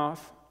write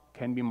path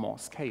can be more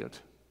scaled.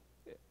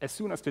 As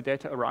soon as the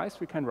data arrives,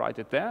 we can write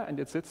it there, and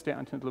it sits there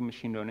until the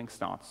machine learning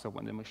starts. So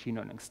when the machine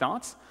learning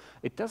starts,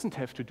 it doesn't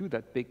have to do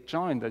that big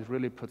join that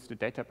really puts the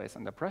database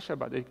under pressure,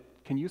 but it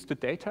can use the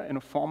data in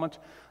a format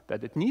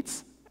that it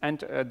needs, and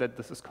that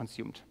this is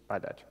consumed by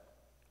that.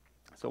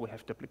 So we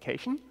have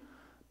duplication,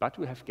 but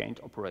we have gained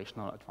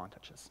operational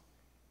advantages.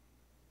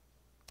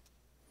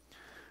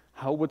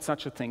 How would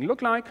such a thing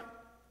look like?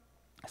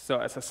 So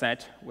as I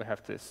said, we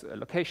have this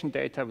location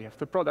data, we have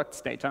the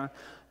products data,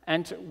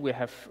 and we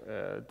have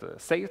the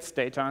sales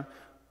data.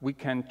 We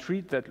can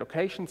treat that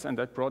locations and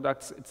that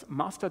products, it's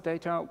master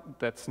data.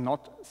 That's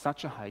not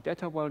such a high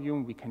data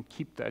volume. We can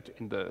keep that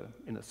in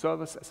the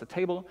service as a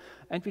table,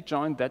 and we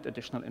join that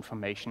additional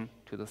information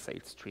to the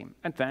sales stream.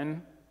 And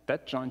then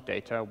that joined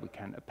data we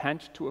can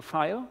append to a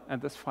file,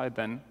 and this file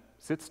then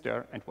sits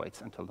there and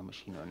waits until the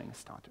machine learning is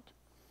started.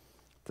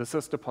 This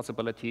is the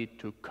possibility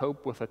to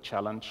cope with a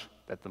challenge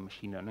that the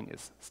machine learning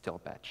is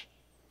still batch.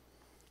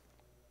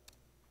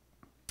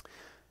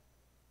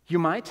 You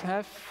might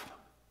have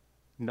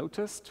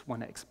noticed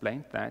when I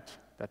explained that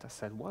I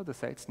said, well, the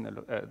sales and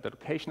the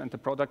location and the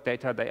product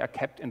data, they are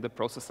kept in the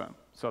processor.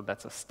 So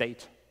that's a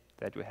state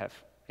that we have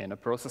in a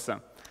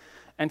processor.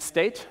 And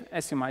state,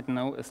 as you might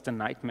know, is the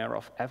nightmare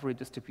of every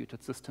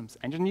distributed systems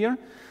engineer,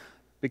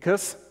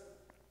 because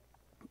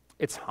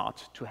it's hard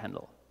to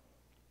handle.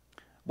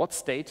 What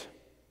state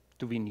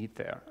do we need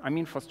there? I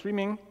mean, for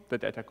streaming, the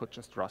data could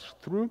just rush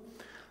through,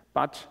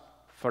 but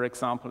for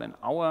example, in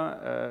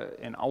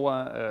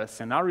our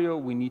scenario,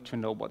 we need to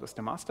know what is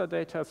the master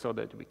data so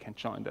that we can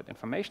join that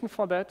information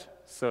for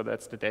that. So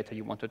that's the data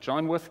you want to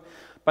join with.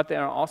 But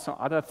there are also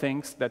other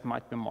things that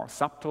might be more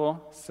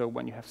subtle. So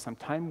when you have some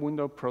time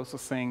window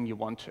processing, you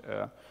want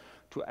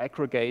to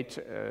aggregate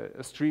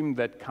a stream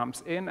that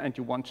comes in, and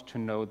you want to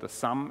know the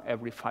sum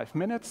every 5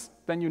 minutes,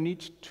 then you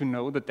need to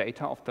know the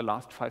data of the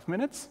last 5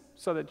 minutes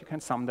so that you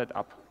can sum that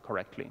up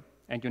correctly.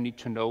 And you need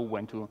to know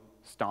when to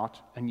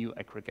start a new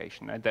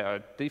aggregation. And there are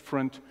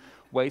different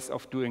ways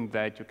of doing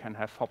that. You can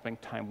have hopping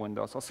time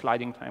windows or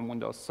sliding time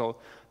windows. So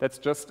that's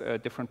just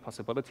different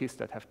possibilities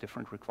that have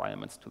different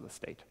requirements to the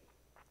state.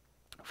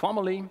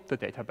 Formerly, the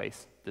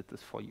database did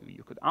this for you.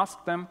 You could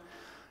ask them.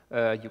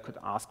 You could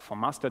ask for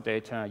master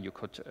data. You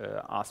could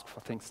ask for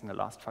things in the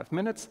last 5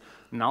 minutes.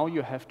 Now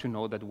you have to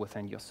know that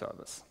within your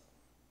service.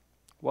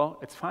 Well,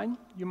 it's fine,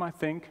 you might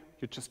think.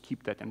 You just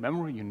keep that in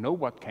memory. You know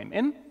what came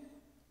in.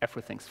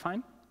 Everything's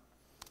fine.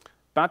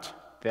 But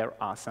there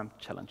are some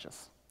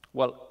challenges.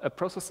 Well, a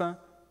processor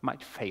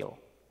might fail,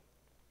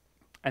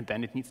 and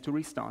then it needs to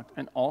restart,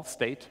 and all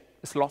state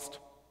is lost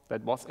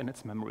that was in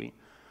its memory.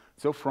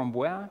 So from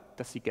where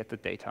does he get the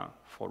data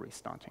for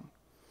restarting?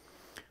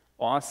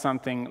 Or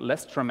something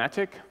less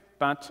dramatic,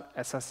 but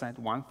as I said,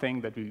 one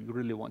thing that we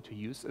really want to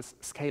use is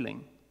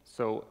scaling.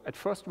 So at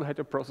first we had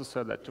a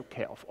processor that took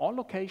care of all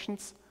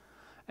locations,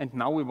 and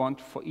now we want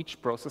for each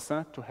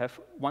processor to have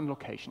one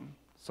location.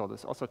 So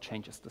this also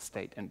changes the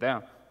state in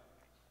there.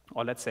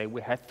 Or let's say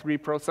we had 3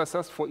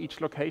 processors for each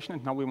location,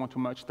 and now we want to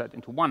merge that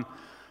into one.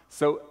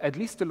 So at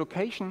least the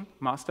location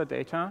master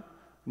data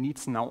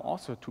needs now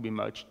also to be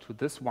merged to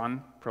this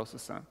one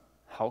processor.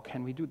 How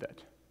can we do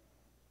that?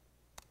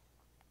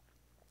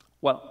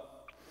 Well,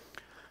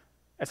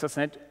 as I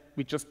said,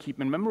 we just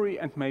keep in memory,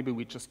 and maybe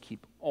we just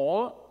keep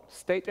all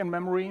state in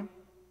memory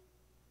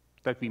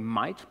that we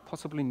might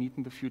possibly need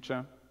in the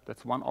future.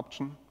 That's one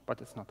option,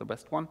 but it's not the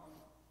best one.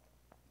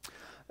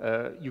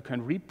 You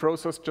can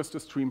reprocess just a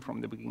stream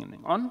from the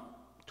beginning on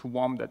to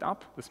warm that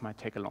up. This might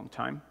take a long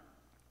time.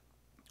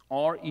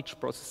 Or each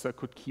processor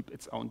could keep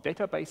its own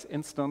database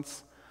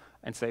instance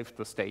and save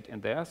the state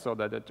in there so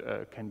that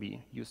it can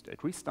be used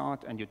at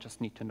restart, and you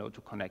just need to know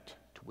to connect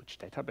to which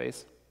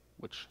database,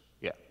 which,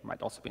 yeah,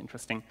 might also be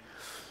interesting.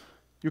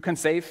 You can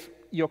save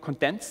your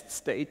condensed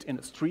state in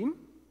a stream,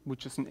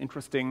 which is an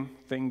interesting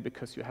thing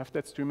because you have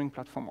that streaming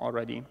platform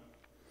already.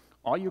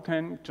 Or you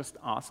can just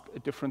ask a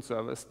different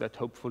service that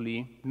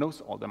hopefully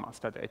knows all the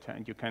master data,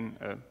 and you can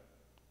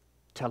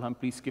tell him,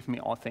 please give me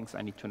all things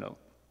I need to know.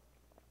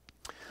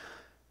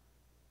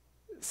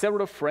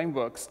 Several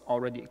frameworks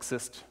already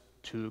exist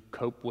to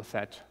cope with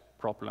that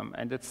problem,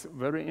 and it's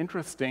very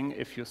interesting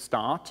if you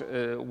start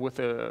with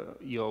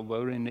your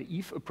very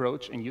naive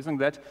approach in using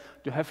that,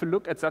 to have a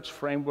look at such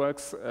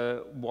frameworks,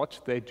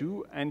 what they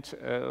do and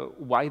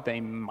why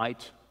they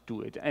might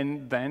do it.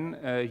 And then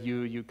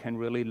you can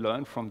really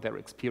learn from their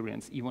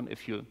experience, even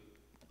if you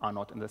are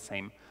not in the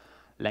same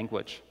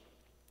language.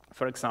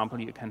 For example,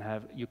 you can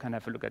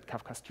have a look at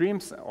Kafka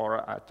streams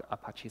or at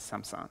Apache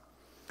Samza.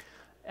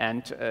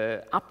 And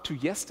up to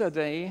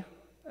yesterday,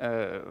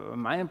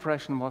 my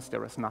impression was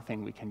there is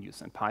nothing we can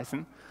use in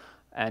Python.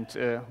 And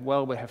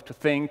well, we have to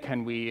think,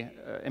 can we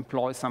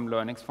employ some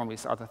learnings from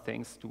these other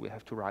things? Do we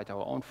have to write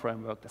our own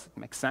framework? Does it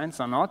make sense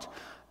or not?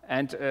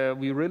 And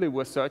we really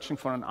were searching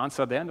for an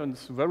answer there, and I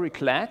was very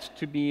glad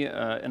to be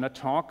in a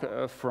talk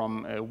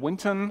from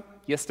Winton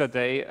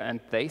yesterday, and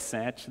they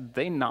said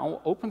they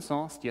now open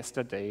sourced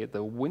yesterday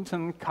the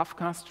Winton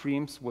Kafka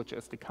streams, which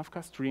is the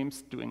Kafka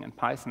streams doing in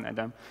Python, and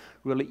I'm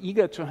really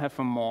eager to have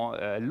a more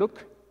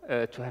look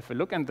at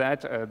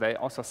that. They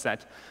also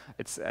said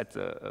it's at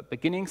the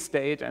beginning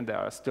state and there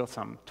are still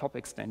some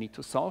topics they need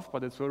to solve,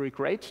 but it's very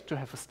great to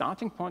have a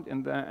starting point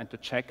in there and to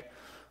check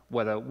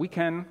whether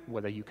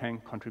you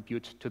can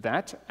contribute to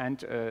that,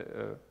 and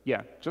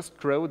yeah, just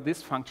grow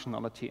this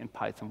functionality in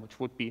Python, which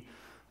would be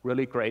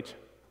really great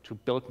to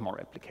build more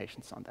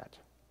applications on that.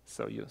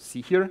 So you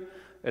see here,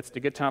 it's the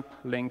GitHub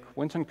link,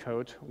 Winton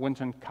code,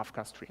 Winton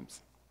Kafka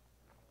streams.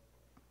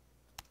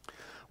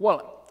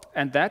 Well,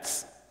 and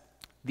that's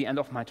the end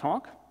of my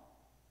talk.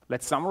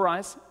 Let's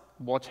summarize.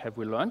 What have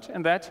we learned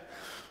in that?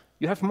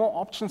 You have more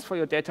options for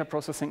your data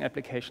processing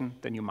application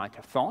than you might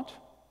have thought,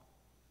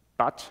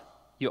 but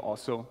you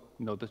also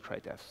know the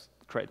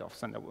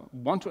trade-offs. And I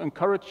want to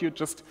encourage you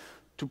just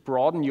to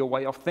broaden your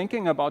way of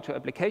thinking about your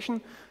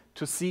application,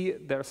 to see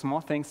there's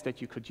more things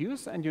that you could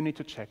use, and you need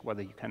to check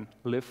whether you can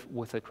live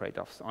with the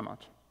trade-offs or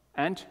not.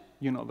 And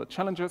you know the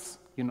challenges,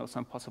 you know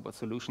some possible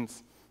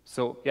solutions.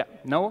 So yeah,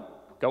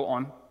 go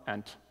on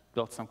and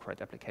build some great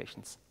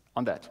applications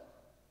on that.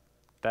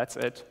 That's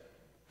it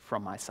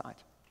from my side.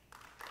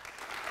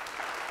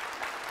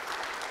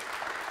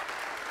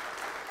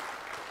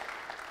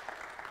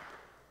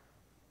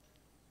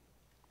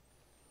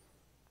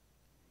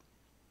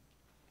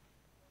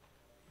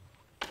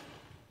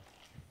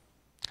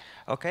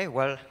 Okay,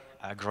 well,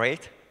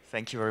 great.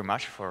 Thank you very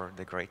much for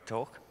the great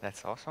talk.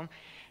 That's awesome.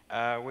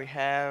 We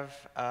have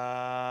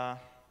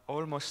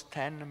almost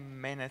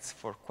 10 minutes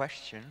for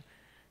question.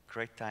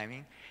 Great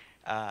timing.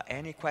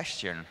 Any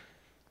question?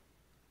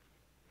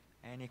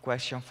 Any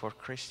question for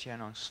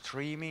Christian on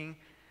streaming?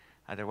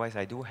 Otherwise,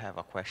 I do have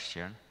a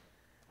question.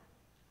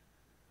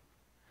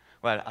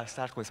 Well, I'll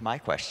start with my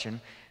question.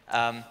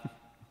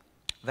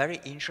 Very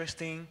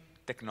interesting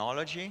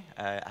technology.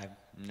 I've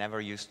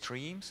never used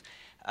streams.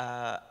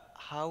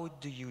 How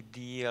do you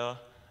deal,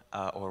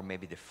 or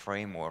maybe the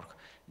framework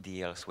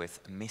deals with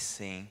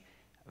missing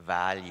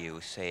value?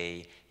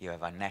 Say you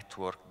have a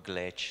network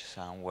glitch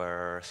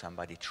somewhere,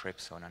 somebody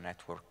trips on a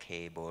network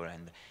cable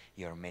and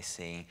you're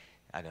missing,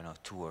 I don't know,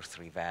 2 or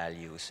 3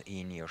 values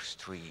in your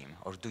stream,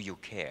 or do you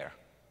care?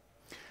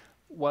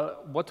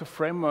 Well, what the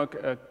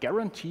framework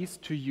guarantees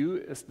to you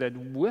is that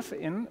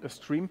within a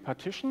stream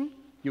partition,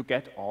 you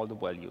get all the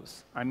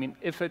values. I mean,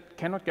 if it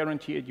cannot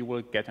guarantee it, you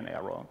will get an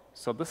error.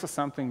 So this is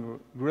something you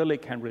really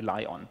can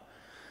rely on.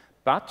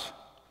 But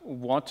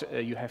what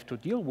you have to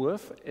deal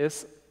with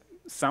is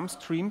some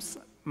streams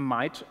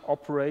might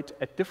operate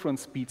at different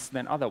speeds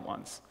than other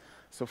ones.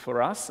 So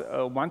for us,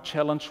 one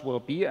challenge will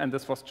be, and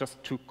this was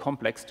just too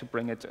complex to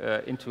bring it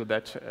into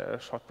that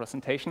short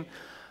presentation,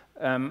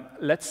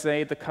 let's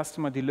say the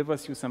customer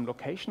delivers you some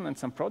location and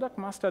some product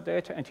master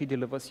data, and he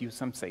delivers you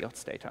some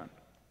sales data.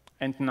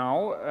 And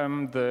now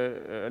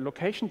the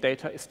location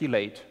data is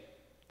delayed.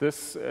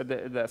 There's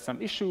some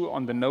issue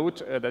on the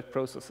node that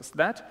processes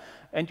that,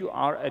 and you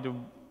are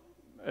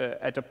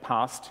at a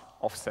past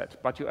offset,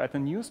 but you're at a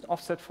newest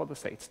offset for the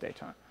sales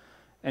data.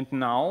 And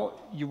now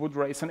you would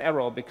raise an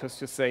error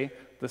because you say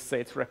the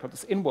sales record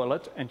is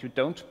invalid, and you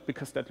don't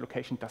because that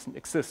location doesn't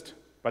exist.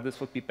 But this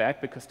would be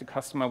bad because the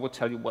customer would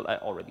tell you, well, I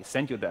already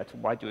sent you that.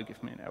 Why do you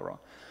give me an error?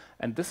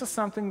 And this is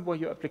something where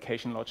your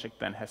application logic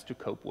then has to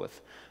cope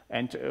with.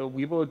 And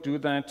we will do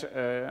that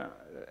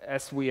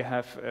as we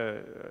have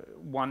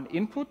one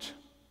input,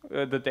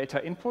 the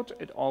data input,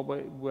 it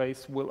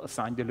always will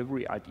assign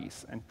delivery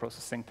IDs and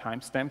processing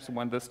timestamps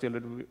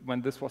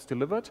when this was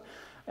delivered.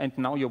 And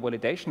now your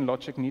validation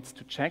logic needs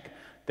to check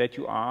that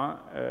you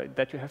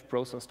have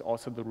processed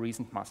also the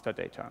recent master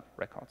data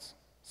records.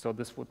 So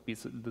this would be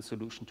the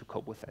solution to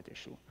cope with that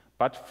issue.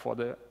 But for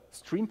the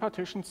stream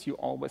partitions, you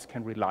always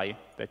can rely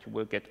that you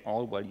will get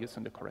all values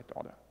in the correct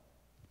order.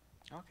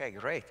 Okay,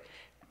 great.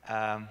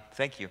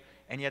 Thank you.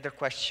 Any other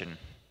question?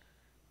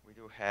 We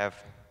do have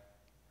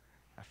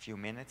a few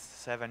minutes,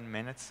 7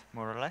 minutes,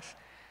 more or less.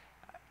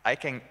 I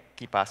can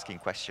keep asking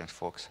questions,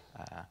 folks.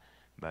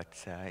 But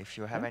if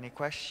you have any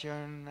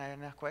question,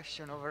 and a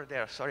question over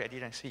there. Sorry, I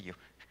didn't see you.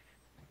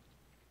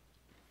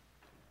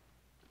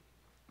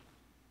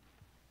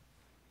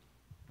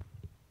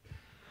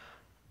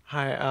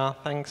 Hi,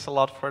 thanks a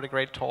lot for the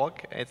great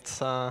talk. It's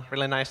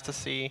really nice to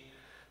see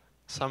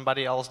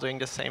somebody else doing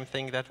the same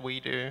thing that we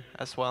do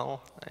as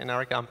well in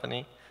our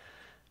company.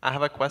 I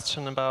have a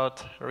question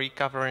about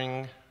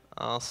recovering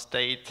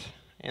state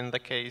in the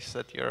case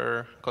that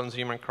your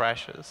consumer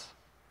crashes.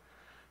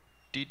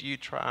 Did you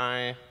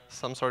try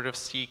some sort of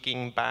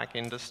seeking back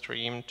in the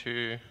stream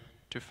to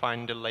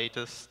find the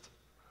latest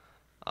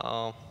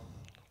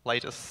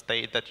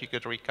state that you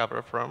could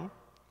recover from?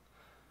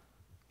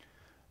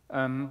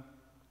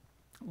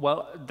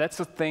 Well, that's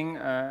the thing.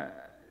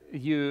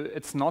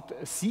 It's not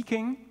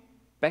seeking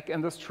back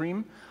in the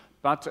stream,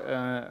 but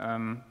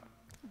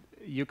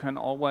you can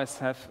always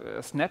have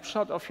a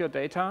snapshot of your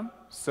data,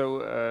 so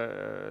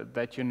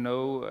that you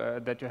know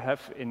that you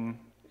have in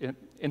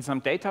some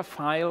data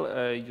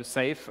file, you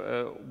save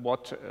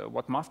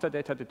what master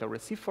data did I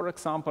receive, for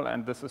example,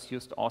 and this is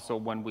used also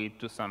when we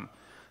do some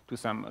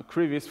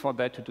queries for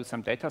that, to do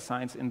some data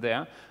science in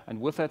there.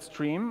 And with that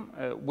stream,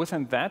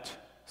 within that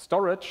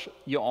storage,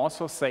 you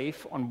also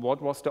save on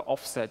what was the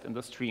offset in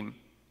the stream,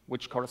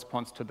 which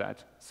corresponds to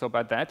that. So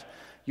by that,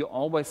 you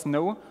always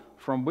know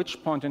from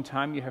which point in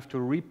time you have to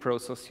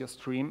reprocess your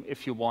stream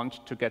if you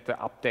want to get the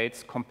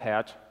updates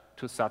compared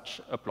to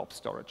such a blob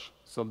storage.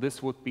 So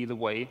this would be the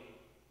way,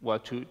 well,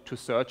 to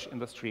search in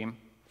the stream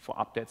for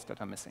updates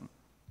that are missing.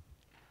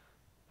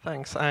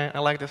 Thanks. I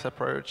like this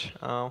approach.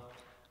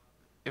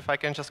 If I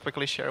can just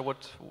quickly share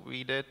what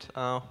we did,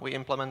 we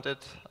implemented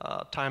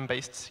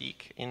time-based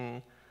seek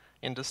in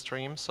the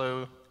stream.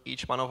 So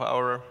each one of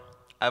our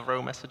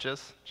Avro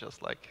messages,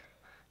 just like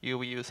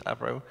we use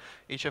Avro,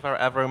 each of our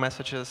Avro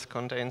messages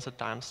contains a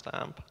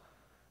timestamp.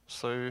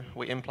 So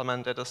we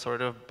implemented a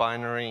sort of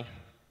binary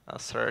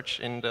search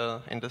in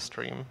the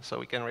stream, so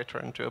we can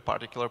return to a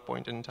particular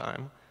point in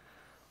time.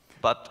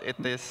 But it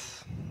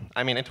is,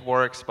 I mean, it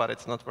works, but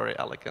it's not very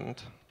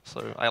elegant.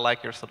 So I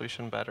like your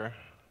solution better.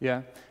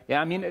 Yeah,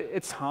 I mean,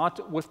 it's hard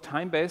with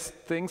time-based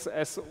things,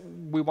 as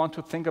we want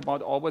to think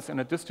about always in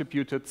a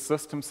distributed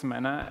systems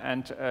manner,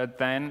 and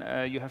then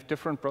you have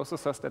different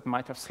processors that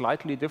might have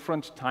slightly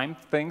different time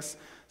things.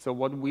 So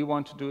what we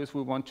want to do is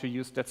we want to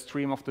use that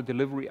stream of the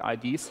delivery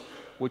IDs,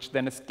 which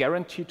then is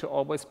guaranteed to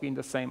always be in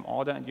the same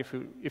order. And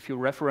if you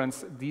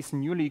reference these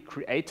newly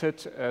created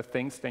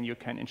things, then you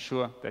can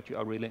ensure that you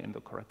are really in the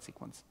correct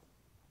sequence.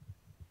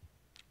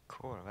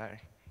 Cool, very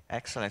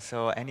excellent.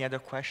 So any other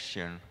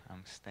question?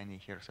 I'm standing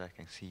here so I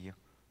can see you.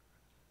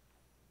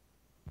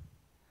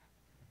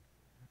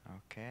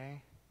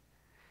 Okay.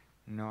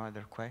 No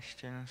other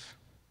questions?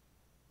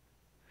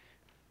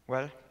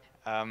 Well,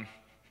 let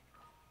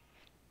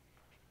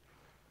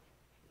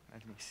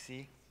me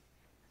see.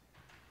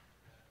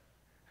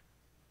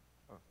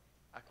 Oh,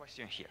 a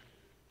question here.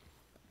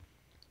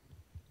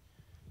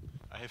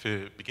 I have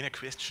a beginner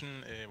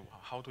question.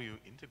 How do you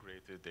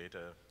integrate the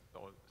data?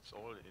 It's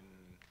all in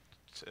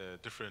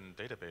different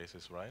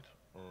databases, right?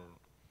 Or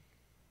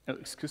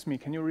Excuse me,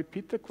 can you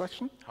repeat the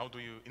question? how do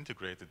you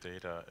integrate the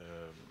data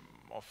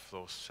of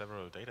those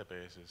several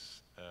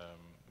databases?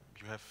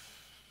 You have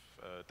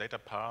data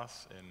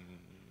paths, and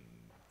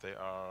they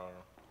are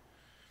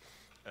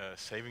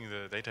saving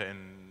the data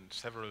in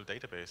several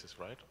databases,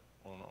 right?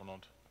 Or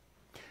not?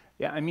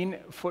 Yeah, I mean,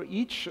 for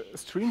each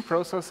stream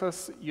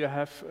processor, you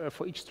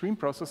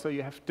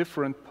have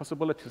different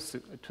possibilities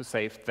to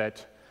save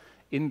that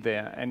in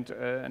there, and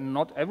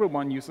not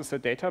everyone uses a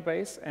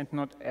database, and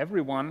not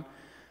everyone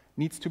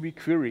needs to be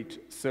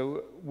queried.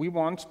 So we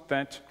want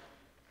that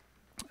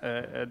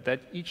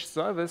that each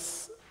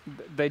service,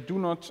 they do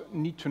not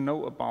need to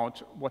know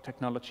about what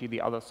technology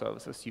the other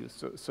services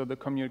use. So the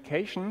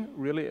communication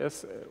really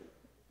is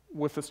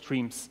with the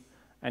streams,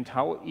 and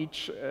how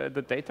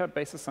the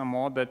databases are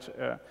more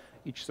that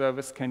each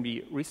service can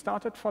be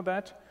restarted for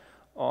that,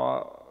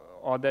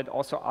 or that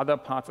also other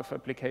parts of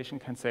application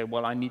can say,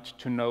 well, I need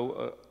to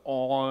know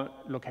all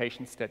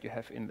locations that you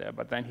have in there,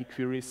 but then he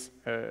queries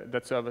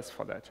that service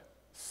for that.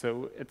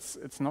 So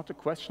it's not a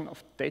question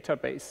of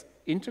database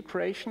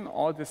integration.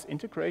 All this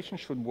integration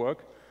should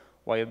work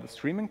via the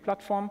streaming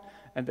platform,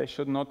 and they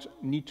should not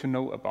need to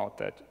know about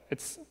that.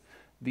 It's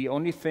the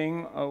only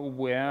thing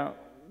where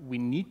we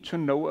need to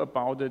know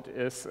about it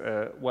is,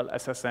 well,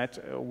 as I said,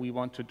 we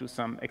want to do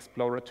some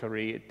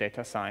exploratory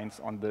data science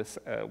on this,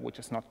 which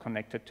is not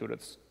connected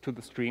to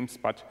the streams,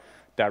 but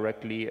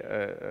directly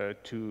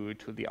to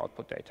the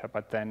output data.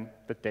 But then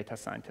the data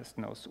scientist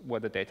knows where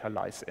the data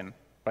lies in.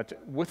 But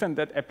within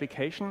that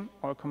application,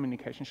 all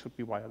communication should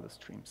be via the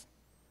streams.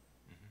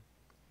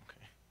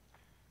 Okay.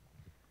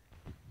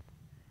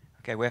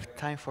 Okay, we have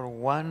time for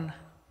one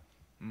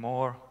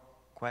more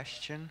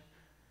question.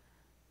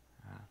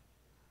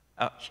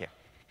 Oh, here.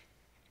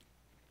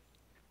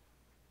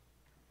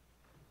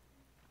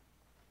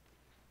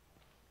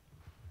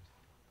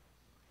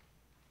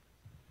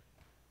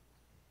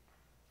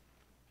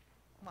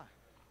 Come on.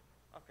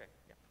 Okay.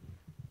 Yeah.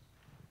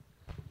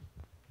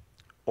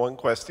 One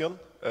question.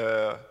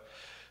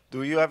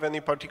 Do you have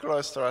any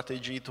particular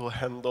strategy to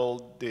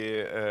handle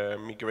the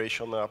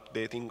migration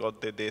updating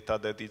of the data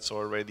that is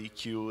already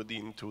queued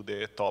into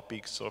the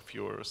topics of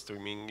your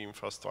streaming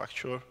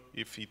infrastructure,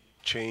 if it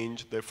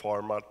change the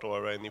format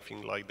or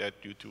anything like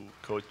that due to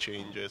code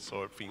changes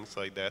or things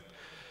like that?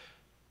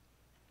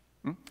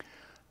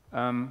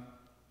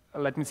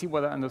 Let me see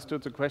whether I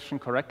understood the question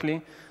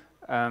correctly.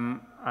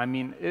 I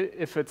mean,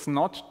 if it's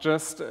not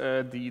just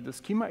the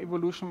schema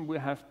evolution we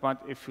have,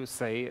 but if you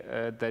say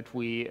that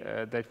we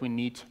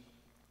need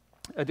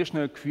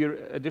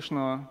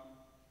additional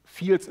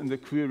fields in the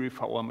query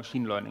for our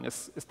machine learning,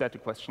 is that the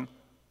question?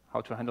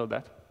 How to handle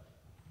that?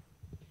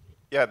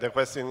 Yeah, the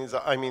question is,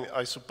 I mean,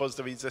 I suppose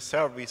there is a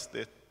service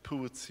that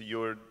puts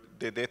your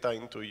the data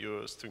into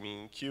your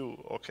streaming queue,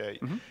 okay,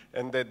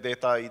 and that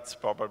data it's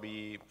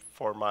probably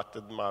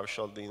formatted,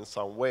 marshaled in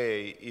some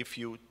way. If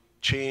you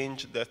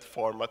change that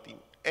format in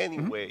any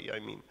way, I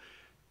mean,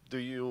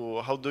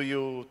 how do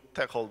you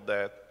tackle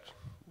that?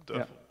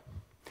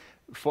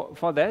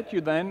 For that,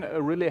 you then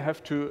really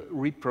have to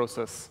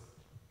reprocess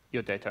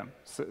your data.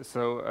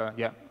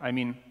 Yeah, I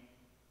mean,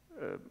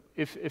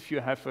 if you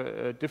have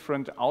a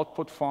different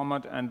output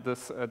format and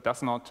this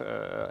does not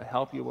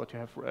help you what you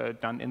have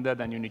done in there,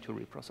 then you need to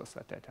reprocess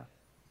that data.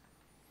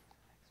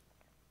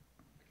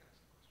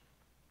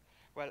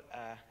 Well,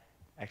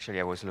 actually,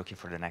 I was looking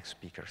for the next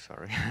speaker,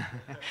 sorry.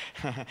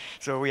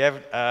 So we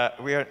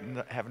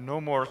have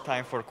no more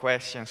time for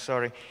questions,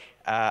 sorry.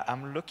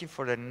 I'm looking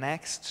for the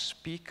next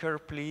speaker.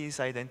 Please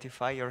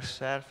identify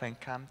yourself and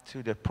come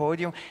to the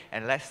podium.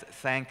 And let's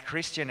thank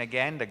Christian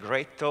again, the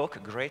great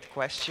talk, great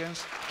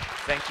questions.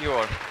 Thank you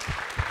all.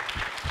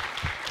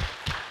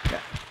 Yeah,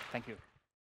 thank you.